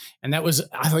oldest. And I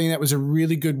think that was a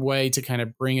really good way to kind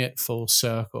of bring it full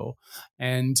circle.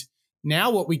 And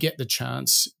now what we get the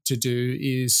chance to do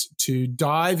is to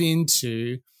dive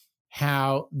into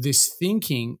how this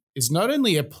thinking is not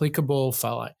only applicable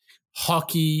for like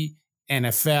hockey,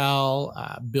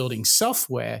 NFL, building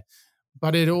software,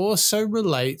 but it also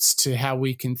relates to how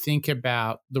we can think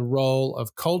about the role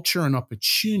of culture and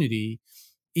opportunity,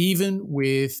 even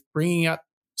with bringing up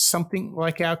something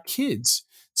like our kids.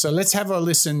 So let's have a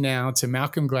listen now to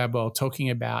Malcolm Gladwell talking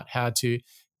about how to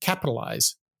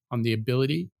capitalize on the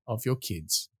ability of your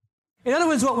kids. In other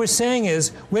words, what we're saying is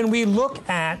when we look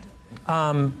at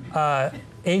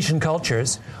Asian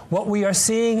cultures, what we are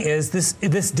seeing is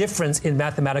this difference in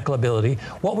mathematical ability.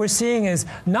 What we're seeing is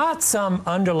not some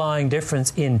underlying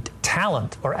difference in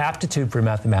talent or aptitude for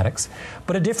mathematics,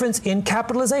 but a difference in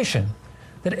capitalization.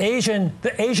 That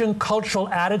the Asian cultural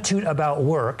attitude about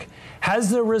work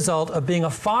has the result of being a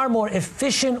far more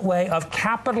efficient way of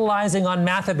capitalizing on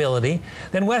math ability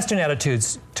than Western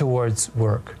attitudes towards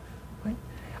work. Right?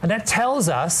 And that tells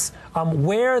us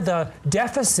where the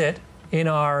deficit in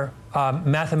our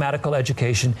mathematical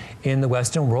education in the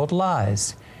Western world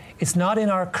lies. It's not in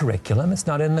our curriculum, it's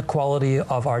not in the quality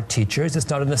of our teachers,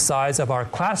 it's not in the size of our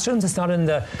classrooms, it's not in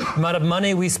the amount of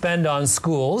money we spend on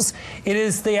schools. It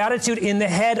is the attitude in the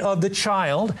head of the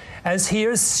child as he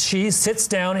or she sits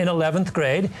down in 11th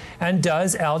grade and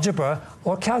does algebra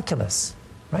or calculus,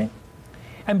 right?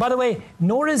 And by the way,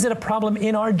 nor is it a problem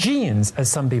in our genes,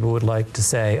 as some people would like to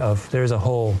say, there's a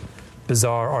whole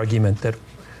bizarre argument that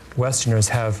Westerners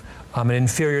have an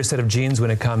inferior set of genes when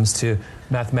it comes to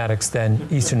mathematics than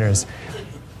Easterners.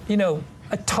 You know,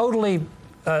 a totally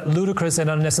ludicrous and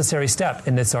unnecessary step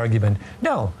in this argument.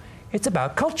 No, it's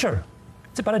about culture.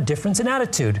 It's about a difference in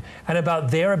attitude and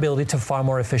about their ability to far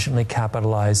more efficiently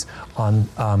capitalize on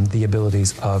the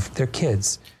abilities of their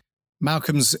kids.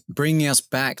 Malcolm's bringing us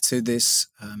back to this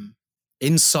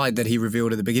insight that he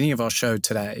revealed at the beginning of our show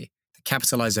today, the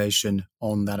capitalization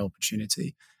on that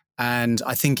opportunity. And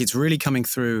I think it's really coming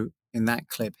through in that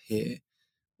clip here,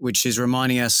 which is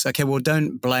reminding us, okay, well,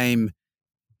 don't blame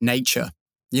nature.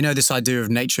 You know, this idea of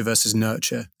nature versus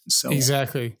nurture. And so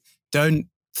Exactly. Don't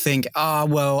think,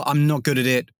 well, I'm not good at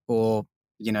it, or,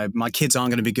 you know, my kids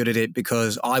aren't going to be good at it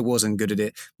because I wasn't good at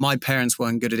it. My parents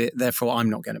weren't good at it, therefore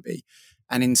I'm not going to be.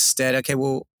 And instead, okay,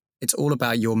 well, it's all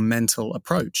about your mental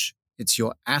approach. It's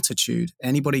your attitude.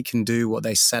 Anybody can do what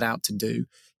they set out to do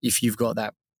if you've got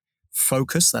that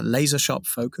focus, that laser sharp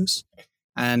focus.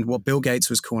 And what Bill Gates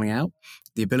was calling out,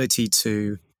 the ability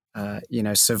to,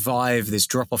 survive this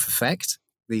drop-off effect,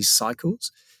 these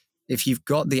cycles. If you've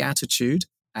got the attitude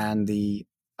and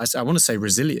I want to say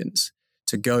resilience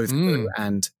to go through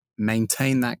and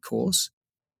maintain that course,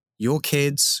 your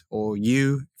kids or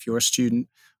you, if you're a student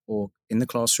or in the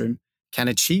classroom, can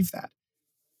achieve that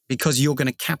because you're going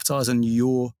to capitalize on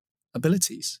your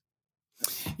abilities.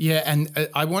 Yeah, and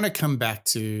I want to come back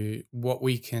to what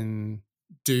we can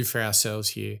do for ourselves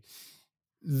here.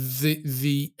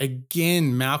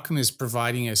 Again, Malcolm is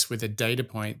providing us with a data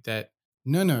point that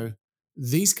no,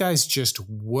 these guys just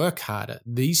work harder.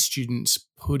 These students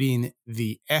put in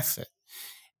the effort.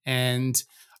 And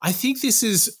I think this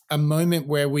is a moment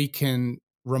where we can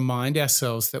remind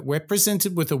ourselves that we're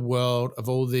presented with a world of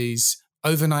all these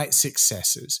overnight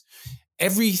successes.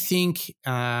 Everything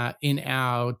in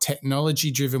our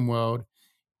technology-driven world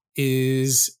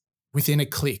is within a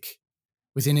click,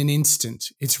 within an instant.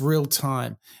 It's real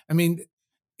time. I mean,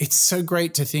 it's so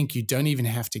great to think you don't even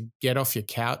have to get off your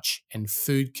couch and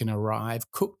food can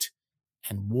arrive cooked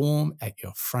and warm at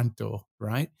your front door,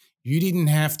 right? You didn't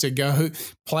have to go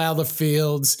plow the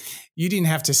fields. You didn't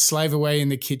have to slave away in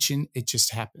the kitchen. It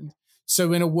just happened.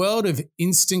 So in a world of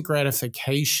instant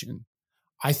gratification,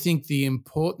 I think the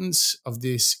importance of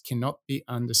this cannot be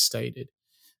understated,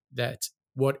 that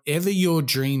whatever your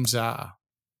dreams are,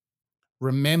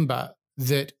 remember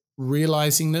that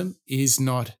realizing them is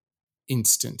not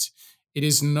instant. It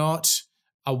is not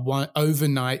a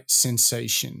overnight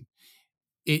sensation.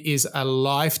 It is a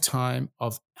lifetime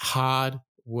of hard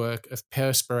work, of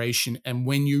perspiration. And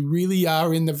when you really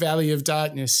are in the valley of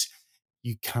darkness,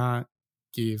 you can't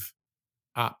give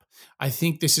up. I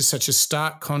think this is such a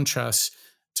stark contrast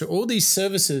to all these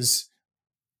services.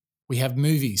 We have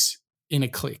movies in a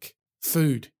click,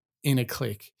 food in a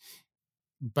click,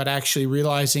 but actually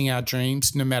realizing our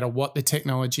dreams, no matter what the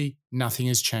technology, nothing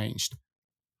has changed.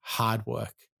 Hard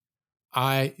work.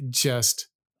 I just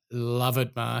love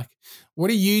it, Mark.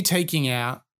 What are you taking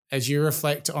out as you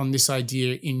reflect on this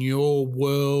idea in your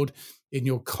world, in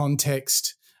your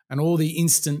context, and all the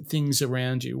instant things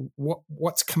around you?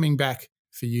 What's coming back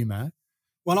for you, Mark?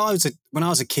 When I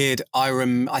was a kid,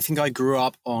 I think I grew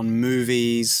up on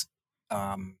movies,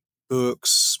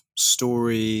 books,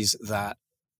 stories that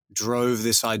drove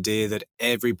this idea that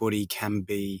everybody can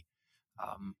be,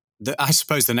 I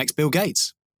suppose, the next Bill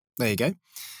Gates. There you go.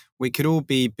 We could all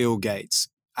be Bill Gates.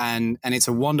 And it's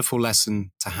a wonderful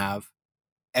lesson to have.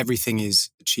 everything is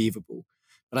achievable.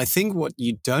 But I think what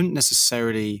you don't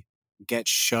necessarily get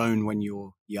shown when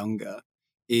you're younger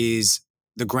is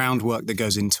the groundwork that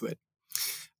goes into it.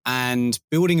 And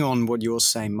building on what you're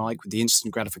saying, Mike, with the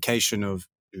instant gratification of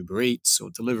Uber Eats or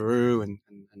Deliveroo and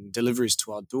deliveries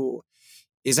to our door,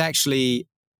 is actually,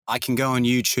 I can go on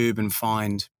YouTube and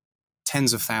find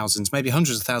tens of thousands, maybe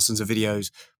hundreds of thousands of videos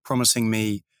promising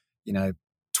me,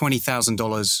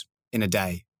 $20,000 in a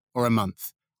day or a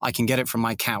month. I can get it from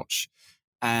my couch.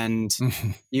 And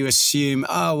you assume,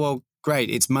 oh, well, great,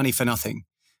 it's money for nothing.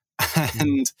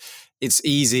 And it's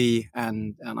easy,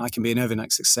 and I can be an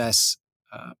overnight success,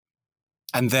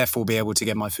 and therefore be able to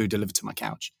get my food delivered to my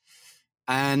couch.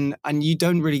 And you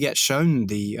don't really get shown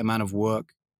the amount of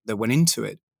work that went into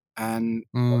it. And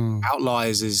what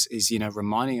Outliers is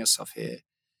reminding us of here.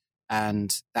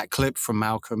 And that clip from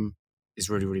Malcolm is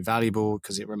really, really valuable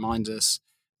because it reminds us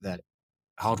that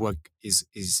hard work is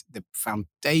the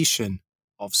foundation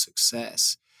of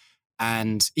success.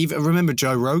 And even remember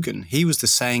Joe Rogan, he was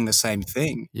saying the same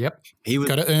thing. Yep. He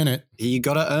got to earn it. You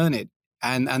got to earn it.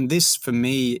 And this for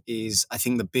me is, I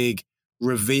think, the big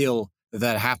reveal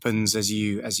that happens as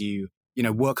you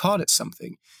work hard at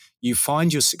something. You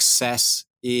find your success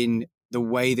in the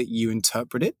way that you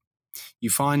interpret it. You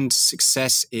find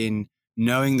success in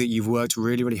knowing that you've worked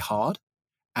really, really hard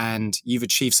and you've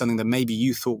achieved something that maybe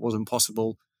you thought wasn't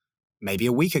possible maybe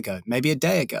a week ago, maybe a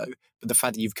day ago. But the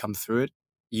fact that you've come through it,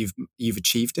 you've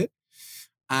achieved it.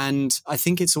 And I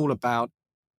think it's all about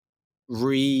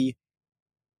re-noticing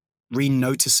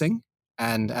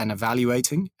and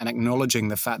evaluating and acknowledging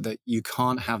the fact that you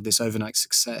can't have this overnight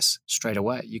success straight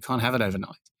away. You can't have it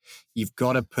overnight. You've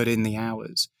got to put in the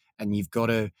hours, and you've got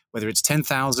to, whether it's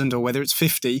 10,000 or whether it's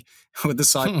 50 with the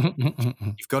site,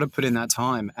 you've got to put in that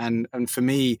time. And for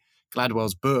me,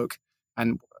 Gladwell's book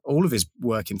and all of his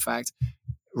work, in fact,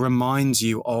 reminds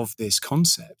you of this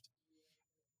concept.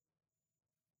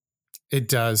 It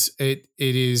does. It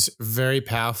is very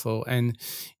powerful. And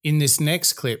in this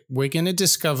next clip, we're going to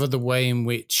discover the way in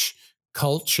which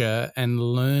culture and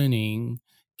learning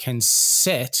can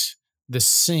set the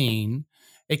scene.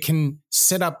 It can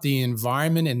set up the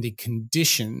environment and the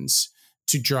conditions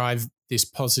to drive this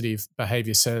positive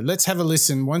behavior. So let's have a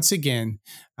listen once again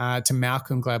to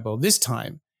Malcolm Gladwell, this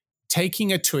time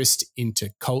taking a twist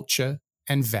into culture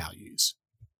and values.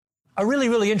 A really,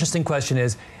 really interesting question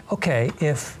is, okay,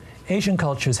 if Asian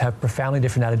cultures have profoundly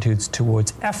different attitudes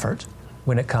towards effort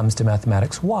when it comes to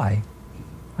mathematics, why?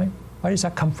 Right? Why does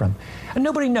that come from? And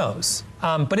nobody knows.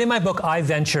 But in my book, I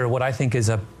venture what I think is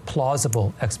a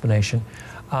plausible explanation.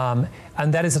 And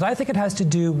that is that I think it has to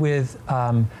do with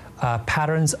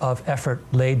patterns of effort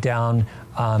laid down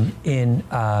in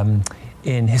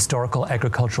historical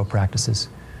agricultural practices.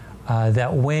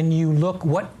 That when you look,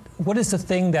 what is the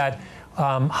thing that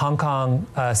Hong Kong,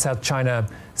 South China,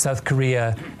 South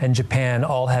Korea, and Japan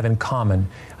all have in common?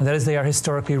 And that is they are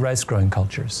historically rice-growing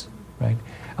cultures, right?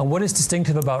 And what is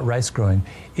distinctive about rice growing?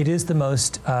 It is the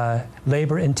most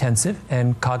labor-intensive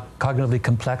and cognitively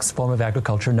complex form of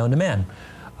agriculture known to man.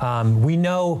 We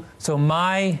know, so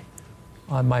my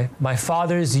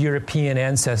father's European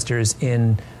ancestors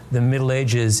in the Middle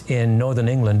Ages in northern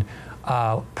England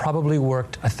probably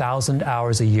worked 1,000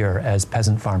 hours a year as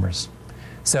peasant farmers.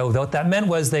 So what that meant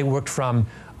was they worked from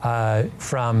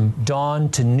dawn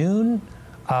to noon,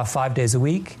 5 days a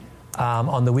week.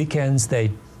 On the weekends,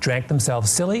 they drank themselves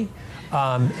silly.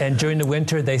 And during the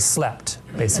winter, they slept,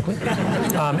 basically.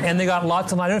 And they got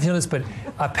lots and lots, I don't know if you know this, but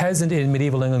a peasant in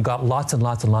medieval England got lots and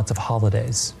lots and lots of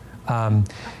holidays.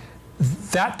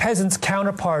 That peasant's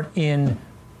counterpart in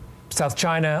South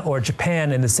China or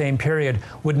Japan in the same period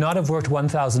would not have worked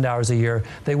 1,000 hours a year.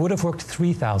 They would have worked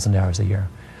 3,000 hours a year.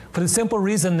 For the simple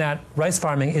reason that rice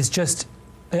farming is just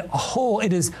a whole,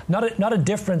 it is not a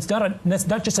difference, not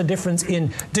just a difference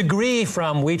in degree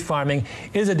from wheat farming,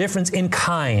 it is a difference in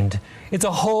kind. It's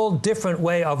a whole different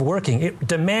way of working. It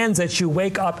demands that you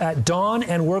wake up at dawn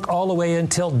and work all the way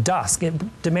until dusk.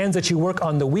 It demands that you work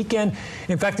on the weekend.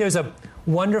 In fact, there's a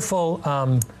wonderful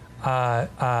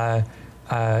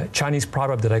Chinese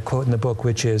proverb that I quote in the book,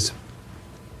 which is,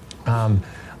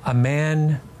 a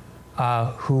man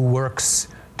who works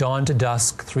dawn to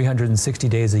dusk, 360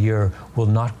 days a year, will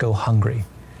not go hungry,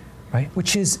 right?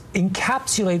 Which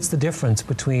encapsulates the difference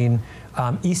between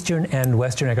Eastern and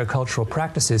Western agricultural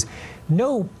practices.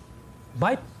 No,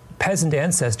 my peasant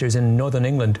ancestors in northern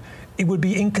England, it would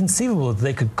be inconceivable that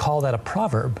they could call that a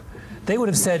proverb. They would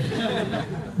have said,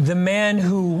 the man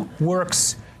who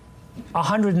works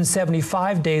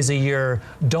 175 days a year,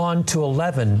 dawn to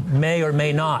 11, may or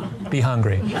may not be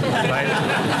hungry, right?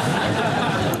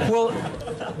 Well,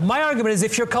 my argument is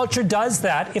if your culture does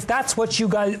that, if that's what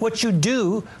you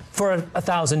do for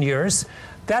 1,000 years,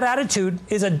 that attitude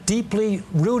is a deeply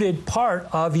rooted part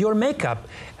of your makeup.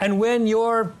 And when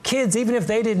your kids, even if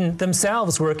they didn't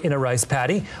themselves work in a rice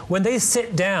paddy, when they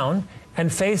sit down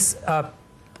and face a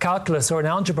calculus or an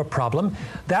algebra problem,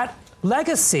 that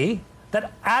legacy,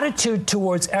 that attitude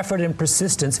towards effort and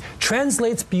persistence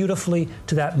translates beautifully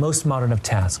to that most modern of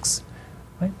tasks.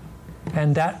 Right?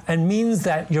 And means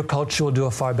that your culture will do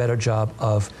a far better job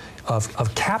of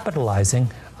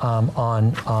capitalizing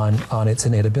on its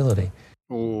innate ability.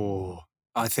 Oh,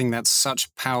 I think that's such a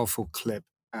powerful clip,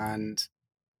 and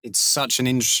it's such an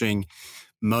interesting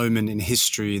moment in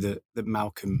history that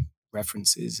Malcolm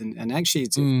references, and actually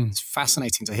it's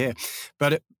fascinating to hear.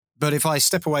 But if I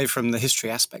step away from the history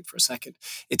aspect for a second,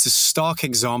 it's a stark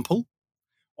example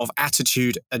of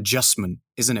attitude adjustment,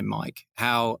 isn't it, Mike?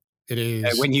 How it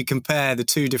is when you compare the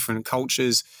two different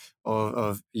cultures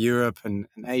of Europe and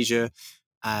Asia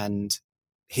and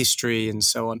history and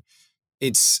so on,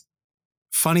 it's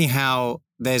funny how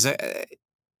there's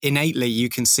innately you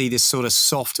can see this sort of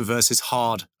soft versus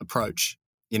hard approach,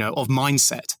 of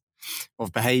mindset,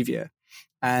 of behavior.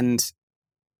 And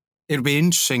it'll be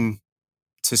interesting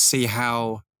to see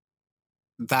how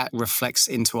that reflects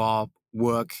into our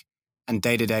work and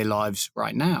day-to-day lives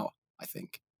right now, I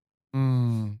think.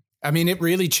 I mean, it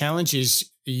really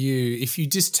challenges you if you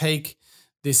just take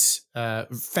this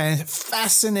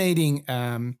fascinating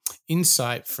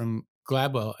insight from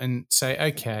Gladwell and say,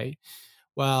 okay,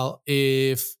 well,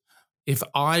 if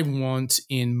I want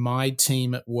in my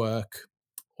team at work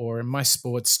or in my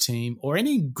sports team or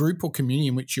any group or community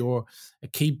in which you're a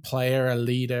key player, a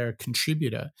leader, a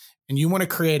contributor, and you want to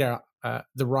create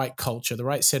the right culture, the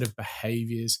right set of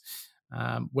behaviors,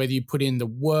 whether you put in the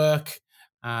work,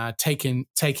 taking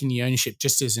the ownership,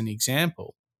 just as an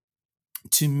example,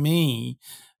 to me,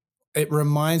 it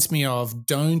reminds me of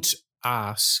don't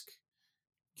ask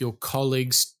your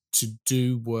colleagues to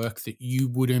do work that you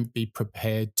wouldn't be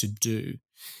prepared to do.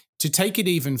 To take it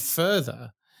even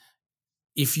further,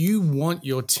 if you want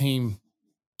your team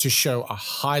to show a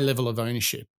high level of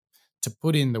ownership, to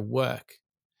put in the work,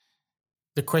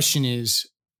 the question is,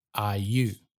 are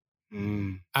you?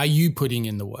 Are you putting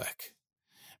in the work?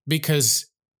 Because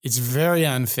it's very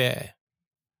unfair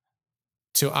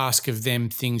to ask of them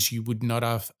things you would not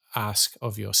have asked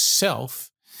of yourself.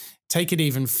 Take it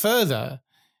even further.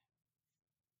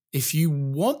 If you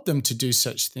want them to do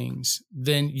such things,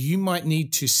 then you might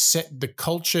need to set the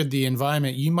culture, the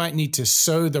environment. You might need to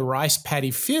sow the rice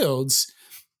paddy fields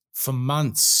for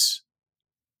months.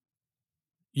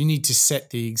 You need to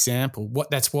set the example.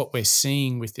 That's what we're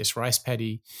seeing with this rice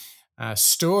paddy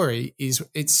story is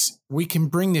we can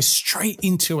bring this straight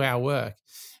into our work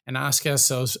and ask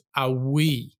ourselves, are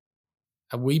we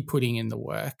putting in the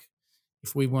work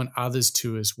if we want others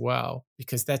to as well?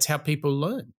 Because that's how people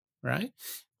learn, right?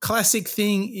 Classic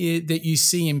thing that you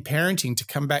see in parenting, to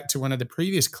come back to one of the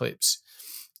previous clips,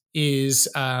 is,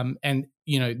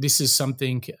 this is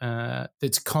something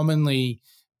that's commonly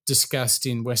discussed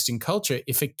in Western culture.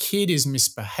 If a kid is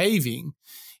misbehaving,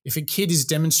 if a kid is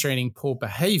demonstrating poor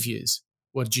behaviors,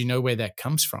 well, do you know where that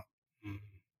comes from?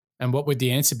 And what would the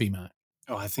answer be, Mark?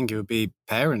 Oh, I think it would be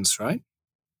parents, right?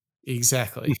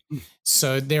 Exactly.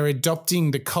 So they're adopting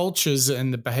the cultures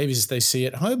and the behaviors they see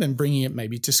at home and bringing it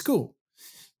maybe to school.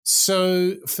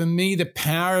 So for me, the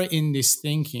power in this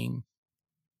thinking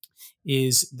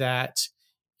is that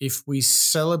if we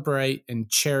celebrate and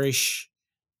cherish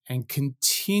and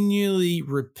continually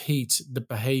repeat the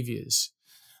behaviors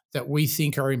that we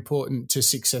think are important to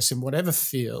success in whatever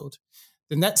field,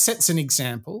 then that sets an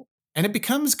example and it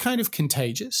becomes kind of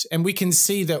contagious. And we can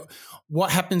see that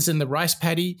what happens in the rice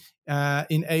paddy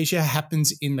in Asia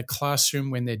happens in the classroom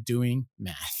when they're doing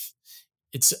math.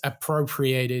 It's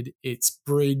appropriated, it's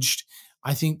bridged.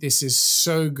 I think this is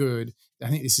so good. I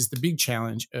think this is the big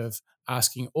challenge of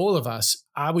asking all of us,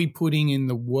 are we putting in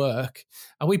the work?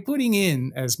 Are we putting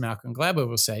in, as Malcolm Gladwell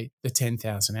will say, the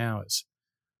 10,000 hours?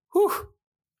 Whew.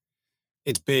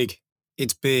 It's big.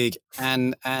 It's big.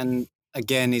 And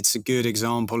again, it's a good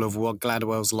example of what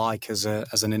Gladwell's like as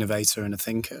an innovator and a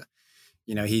thinker.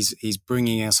 He's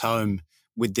bringing us home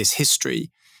with this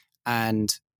history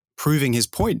and proving his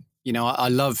point. I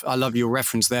love your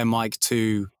reference there, Mike,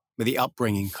 to the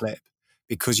upbringing clip,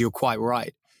 because you're quite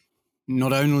right.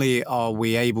 Not only are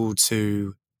we able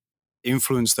to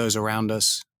influence those around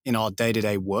us in our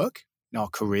day-to-day work, in our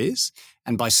careers,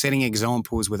 and by setting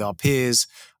examples with our peers,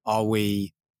 are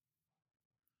we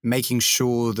making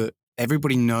sure that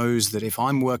everybody knows that if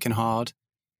I'm working hard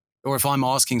or if I'm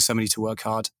asking somebody to work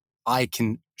hard, I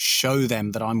can show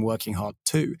them that I'm working hard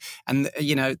too. And,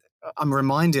 I'm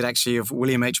reminded actually of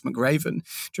William H. McRaven. Do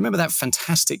you remember that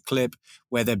fantastic clip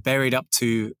where they're buried up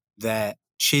to their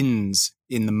chins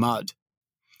in the mud,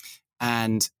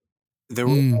 and they're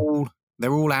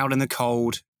all out in the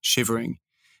cold, shivering,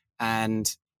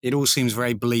 and it all seems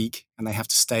very bleak, and they have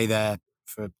to stay there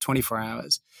for 24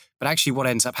 hours. But actually what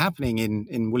ends up happening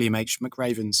in William H.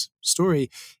 McRaven's story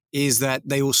is that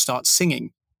they all start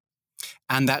singing.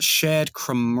 And that shared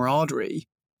camaraderie,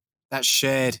 that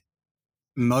shared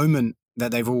moment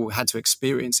that they've all had to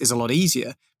experience is a lot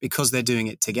easier because they're doing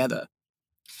it together.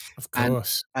 Of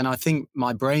course. And I think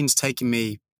my brain's taking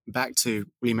me back to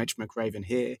William H. McRaven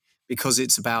here because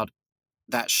it's about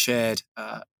that shared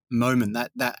moment,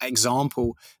 that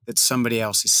example that somebody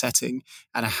else is setting,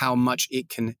 and how much it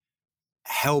can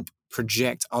help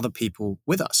project other people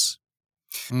with us.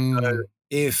 So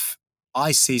if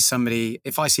I see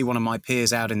one of my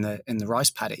peers out in the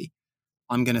rice paddy,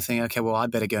 I'm going to think, okay, well, I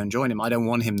better go and join him. I don't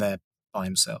want him there by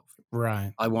himself.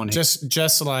 Right. I want him.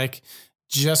 Just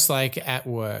like at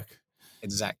work.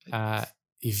 Exactly.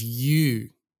 If you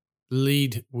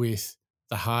lead with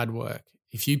the hard work,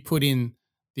 if you put in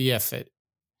the effort,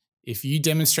 if you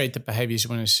demonstrate the behaviors you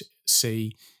want to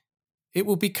see, it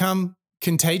will become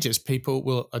contagious. People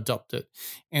will adopt it.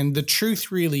 And the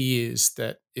truth really is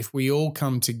that if we all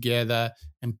come together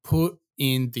and put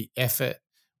in the effort,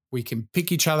 we can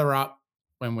pick each other up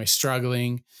when we're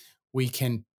struggling. We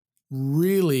can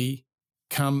really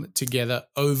come together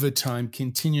over time,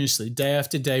 continuously, day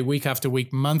after day, week after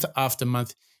week, month after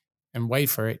month, and wait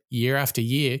for it, year after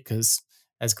year, because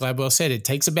as Gladwell said, it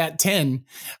takes about 10,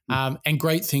 and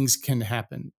great things can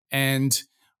happen. And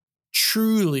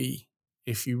truly,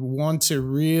 if you want to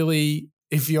really,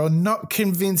 if you're not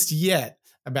convinced yet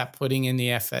about putting in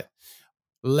the effort,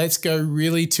 let's go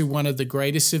really to one of the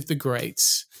greatest of the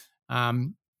greats,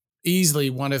 easily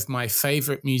one of my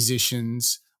favorite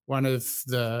musicians, one of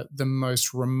the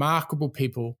most remarkable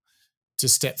people to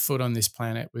step foot on this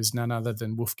planet was none other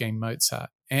than Wolfgang Mozart.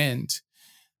 And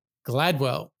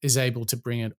Gladwell is able to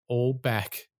bring it all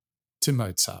back to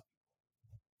Mozart.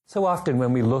 So often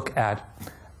when we look at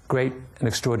great and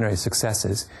extraordinary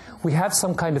successes, we have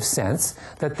some kind of sense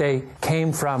that they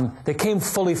came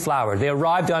fully flowered. They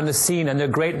arrived on the scene and their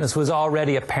greatness was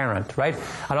already apparent, right?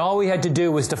 And all we had to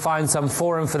do was to find some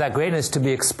forum for that greatness to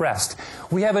be expressed.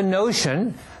 We have a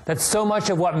notion that so much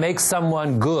of what makes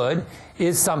someone good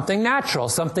is something natural,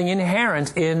 something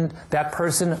inherent in that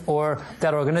person or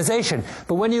that organization.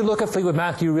 But when you look at Fleetwood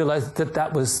Mac, you realize that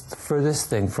that was the furthest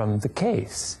thing from the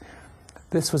case.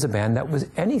 This was a band that was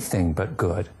anything but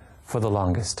good for the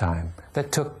longest time,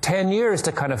 that took 10 years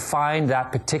to kind of find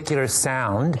that particular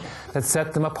sound that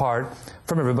set them apart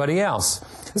from everybody else.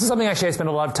 This is something actually I spent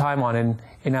a lot of time on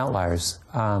in Outliers,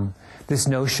 this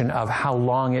notion of how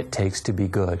long it takes to be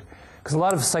good. Because a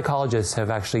lot of psychologists have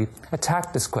actually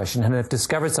attacked this question and have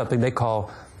discovered something they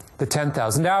call the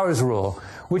 10,000 hours rule,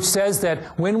 which says that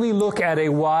when we look at a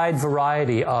wide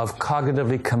variety of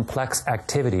cognitively complex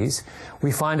activities,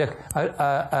 we find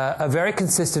a very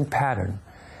consistent pattern.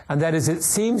 And that is, it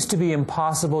seems to be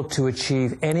impossible to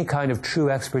achieve any kind of true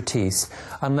expertise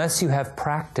unless you have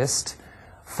practiced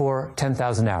for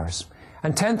 10,000 hours.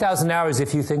 And 10,000 hours,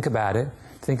 if you think about it,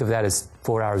 think of that as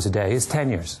 4 hours a day, is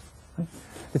 10 years.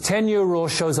 The 10-year rule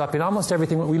shows up in almost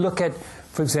everything. When we look at,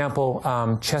 for example,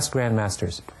 chess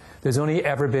grandmasters, there's only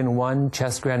ever been one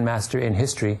chess grandmaster in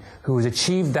history who has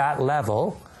achieved that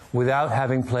level without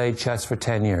having played chess for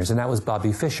 10 years, and that was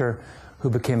Bobby Fischer, who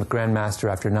became a grandmaster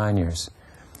after 9 years.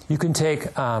 You can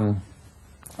take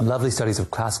lovely studies of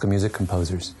classical music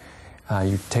composers.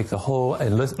 You take the whole,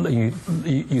 and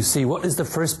you see what is the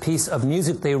first piece of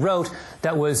music they wrote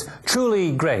that was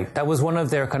truly great. That was one of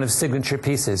their kind of signature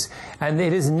pieces. And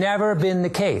it has never been the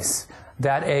case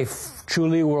that a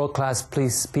truly world-class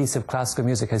piece of classical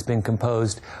music has been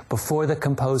composed before the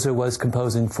composer was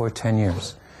composing for 10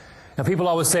 years. Now, people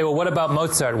always say, well, what about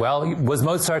Mozart? Well, was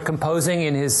Mozart composing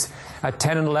in his at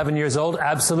 10 and 11 years old?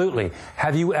 Absolutely.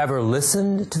 Have you ever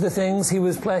listened to the things he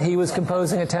was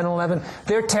composing at 10 and 11?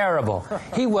 They're terrible.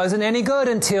 He wasn't any good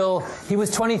until he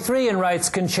was 23 and writes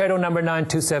Concerto No. 9,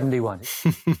 271.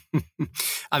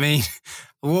 I mean,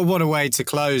 what a way to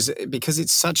close, because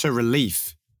it's such a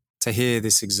relief to hear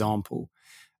this example.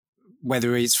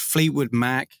 Whether it's Fleetwood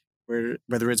Mac,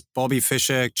 whether it's Bobby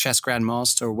Fischer, chess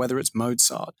grandmaster, or whether it's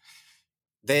Mozart,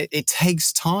 it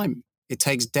takes time. It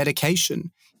takes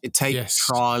dedication. It takes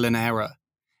trial and error.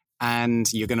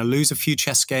 And you're going to lose a few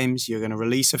chess games. You're going to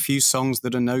release a few songs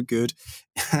that are no good.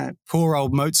 Poor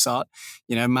old Mozart.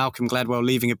 You know, Malcolm Gladwell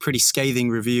leaving a pretty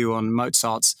scathing review on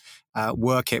Mozart's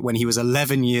work it when he was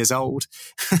 11 years old.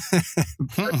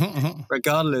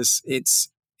 Regardless, it's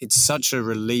such a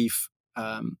relief,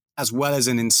 as well as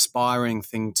an inspiring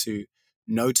thing to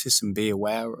notice and be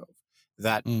aware of,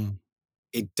 that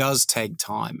it does take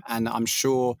time. And I'm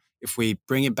sure if we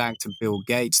bring it back to Bill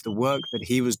Gates, the work that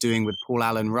he was doing with Paul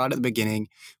Allen right at the beginning,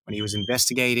 when he was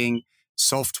investigating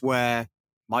software,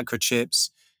 microchips,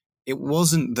 it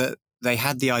wasn't that they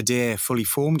had the idea fully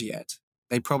formed yet.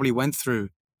 They probably went through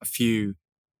a few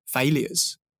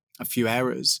failures, a few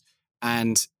errors.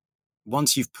 And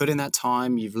once you've put in that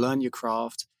time, you've learned your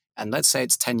craft, and let's say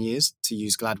it's 10 years, to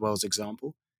use Gladwell's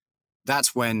example,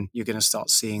 that's when you're going to start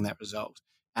seeing that result.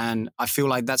 And I feel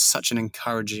like that's such an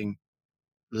encouraging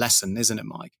lesson, isn't it,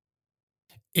 Mike?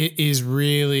 It is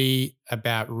really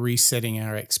about resetting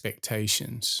our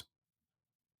expectations,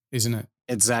 isn't it?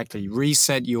 Exactly.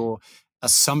 Reset your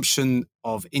assumption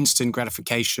of instant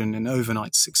gratification and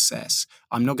overnight success.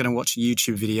 I'm not going to watch a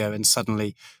YouTube video and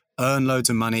suddenly earn loads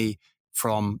of money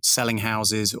from selling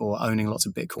houses or owning lots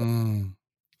of Bitcoin.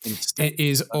 It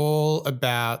is all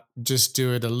about just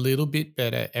do it a little bit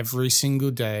better every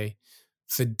single day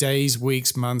for days,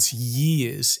 weeks, months,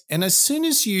 years. And as soon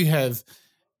as you have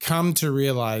come to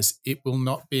realize it will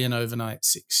not be an overnight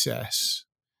success,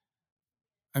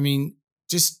 I mean,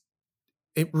 just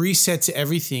it resets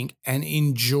everything and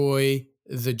enjoy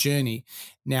the journey.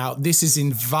 Now, this is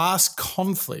in vast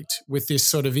conflict with this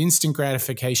sort of instant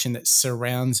gratification that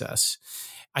surrounds us.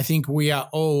 I think we are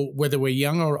all, whether we're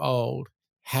young or old,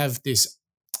 have this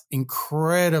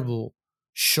incredible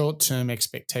short-term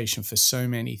expectation for so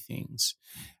many things.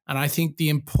 And I think the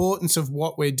importance of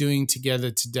what we're doing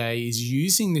together today is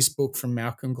using this book from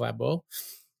Malcolm Gladwell.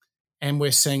 And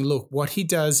we're saying, look, what he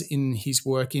does in his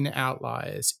work in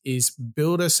Outliers is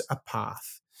build us a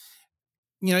path.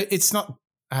 You know, it's not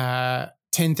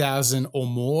 10,000 or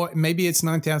more. Maybe it's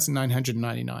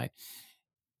 9,999.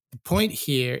 The point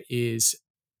here is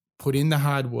put in the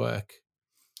hard work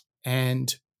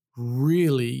and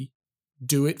really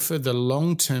do it for the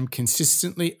long term,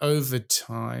 consistently over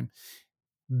time.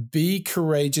 Be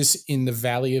courageous in the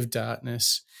valley of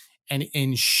darkness and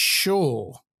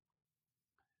ensure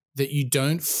that you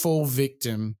don't fall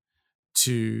victim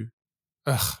to,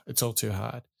 it's all too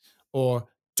hard, or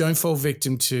don't fall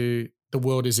victim to the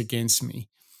world is against me.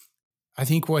 I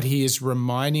think what he is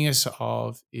reminding us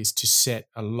of is to set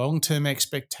a long-term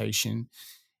expectation,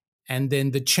 and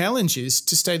then the challenge is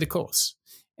to stay the course.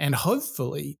 And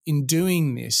hopefully in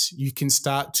doing this, you can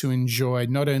start to enjoy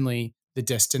not only the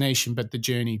destination, but the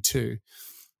journey too.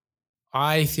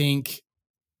 I think,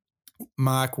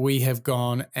 Mark, we have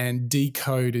gone and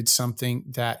decoded something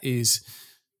that is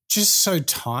just so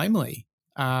timely.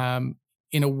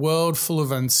 In a world full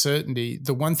of uncertainty,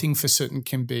 the one thing for certain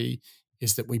can be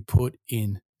is that we put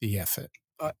in the effort.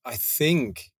 I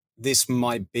think this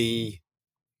might be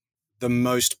the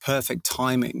most perfect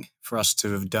timing for us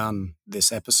to have done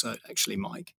this episode, actually,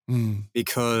 Mike,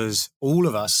 because all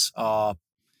of us are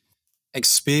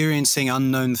experiencing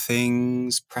unknown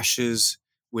things, pressures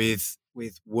with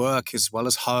work as well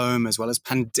as home, as well as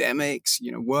pandemics,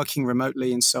 working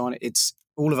remotely and so on. It's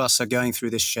all of us are going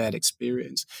through this shared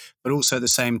experience, but also at the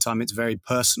same time, it's very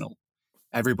personal.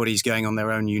 Everybody's going on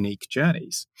their own unique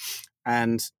journeys,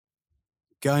 and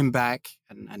going back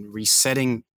and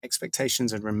resetting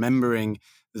expectations and remembering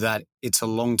that it's a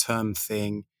long-term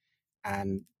thing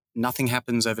and nothing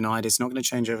happens overnight. It's not going to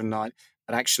change overnight,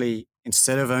 but actually,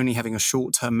 instead of only having a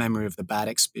short-term memory of the bad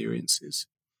experiences,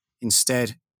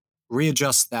 instead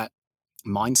readjust that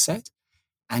mindset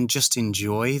and just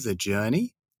enjoy the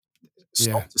journey.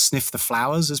 Stop to sniff the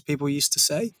flowers, as people used to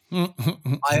say.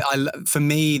 For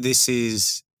me, this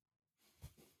is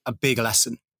a big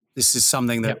lesson. This is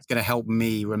something that's going to help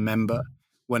me remember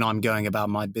when I'm going about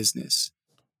my business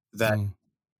that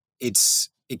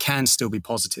it can still be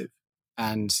positive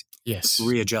and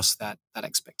readjust that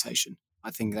expectation.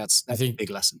 I think that's a big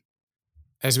lesson.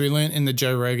 As we learned in the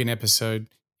Joe Rogan episode,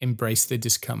 embrace the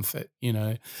discomfort,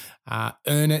 earn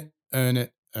it.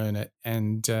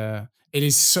 And it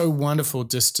is so wonderful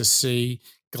just to see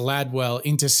Gladwell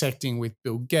intersecting with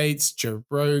Bill Gates, Joe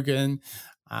Rogan,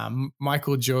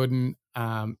 Michael Jordan.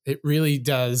 It really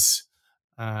does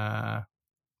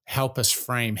help us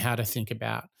frame how to think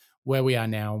about where we are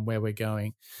now and where we're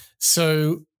going.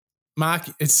 So, Mark,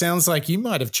 it sounds like you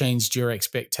might have changed your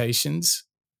expectations.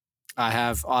 I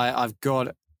have. I've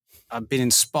been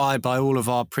inspired by all of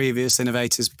our previous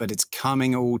innovators, but it's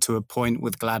coming all to a point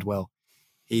with Gladwell.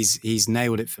 He's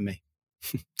nailed it for me.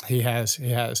 He has.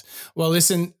 Well,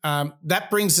 listen, that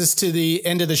brings us to the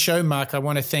end of the show, Mark. I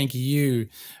want to thank you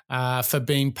for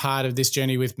being part of this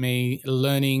journey with me,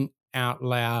 learning out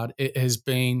loud. It has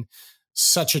been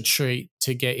such a treat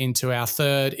to get into our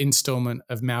third installment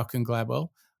of Malcolm Gladwell.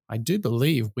 I do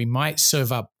believe we might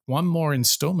serve up one more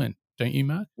installment, don't you,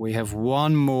 Mark? We have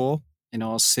one more in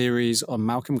our series on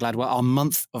Malcolm Gladwell, our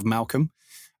month of Malcolm,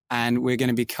 and we're going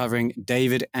to be covering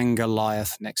David and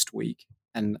Goliath next week.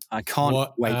 And I can't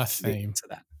wait to get into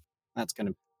that. That's going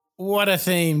to What a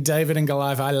theme, David and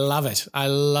Goliath. I love it. I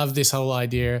love this whole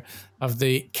idea of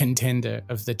the contender,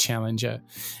 of the challenger.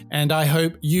 And I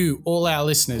hope you, all our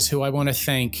listeners, who I want to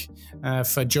thank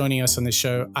for joining us on the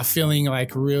show, are feeling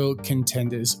like real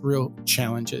contenders, real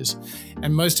challengers.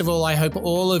 And most of all, I hope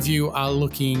all of you are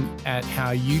looking at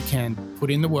how you can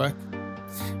put in the work,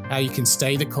 how you can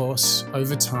stay the course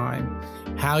over time,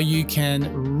 how you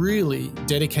can really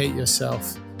dedicate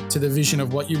yourself to the vision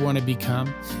of what you want to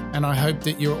become. And I hope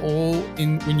that you're all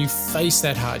when you face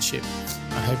that hardship,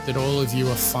 I hope that all of you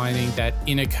are finding that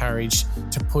inner courage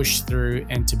to push through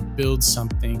and to build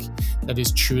something that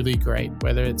is truly great,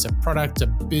 whether it's a product, a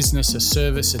business, a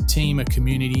service, a team, a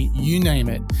community, you name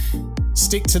it.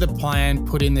 Stick to the plan,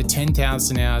 put in the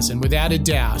 10,000 hours, and without a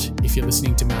doubt, if you're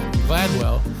listening to Malcolm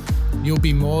Gladwell, you'll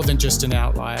be more than just an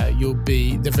outlier. You'll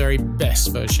be the very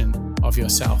best version of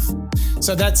yourself.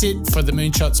 So that's it for the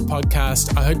Moonshots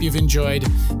podcast. I hope you've enjoyed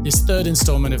this third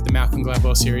installment of the Malcolm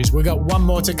Gladwell series. We've got one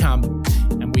more to come,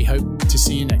 and we hope to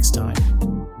see you next time.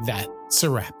 That's a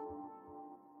wrap.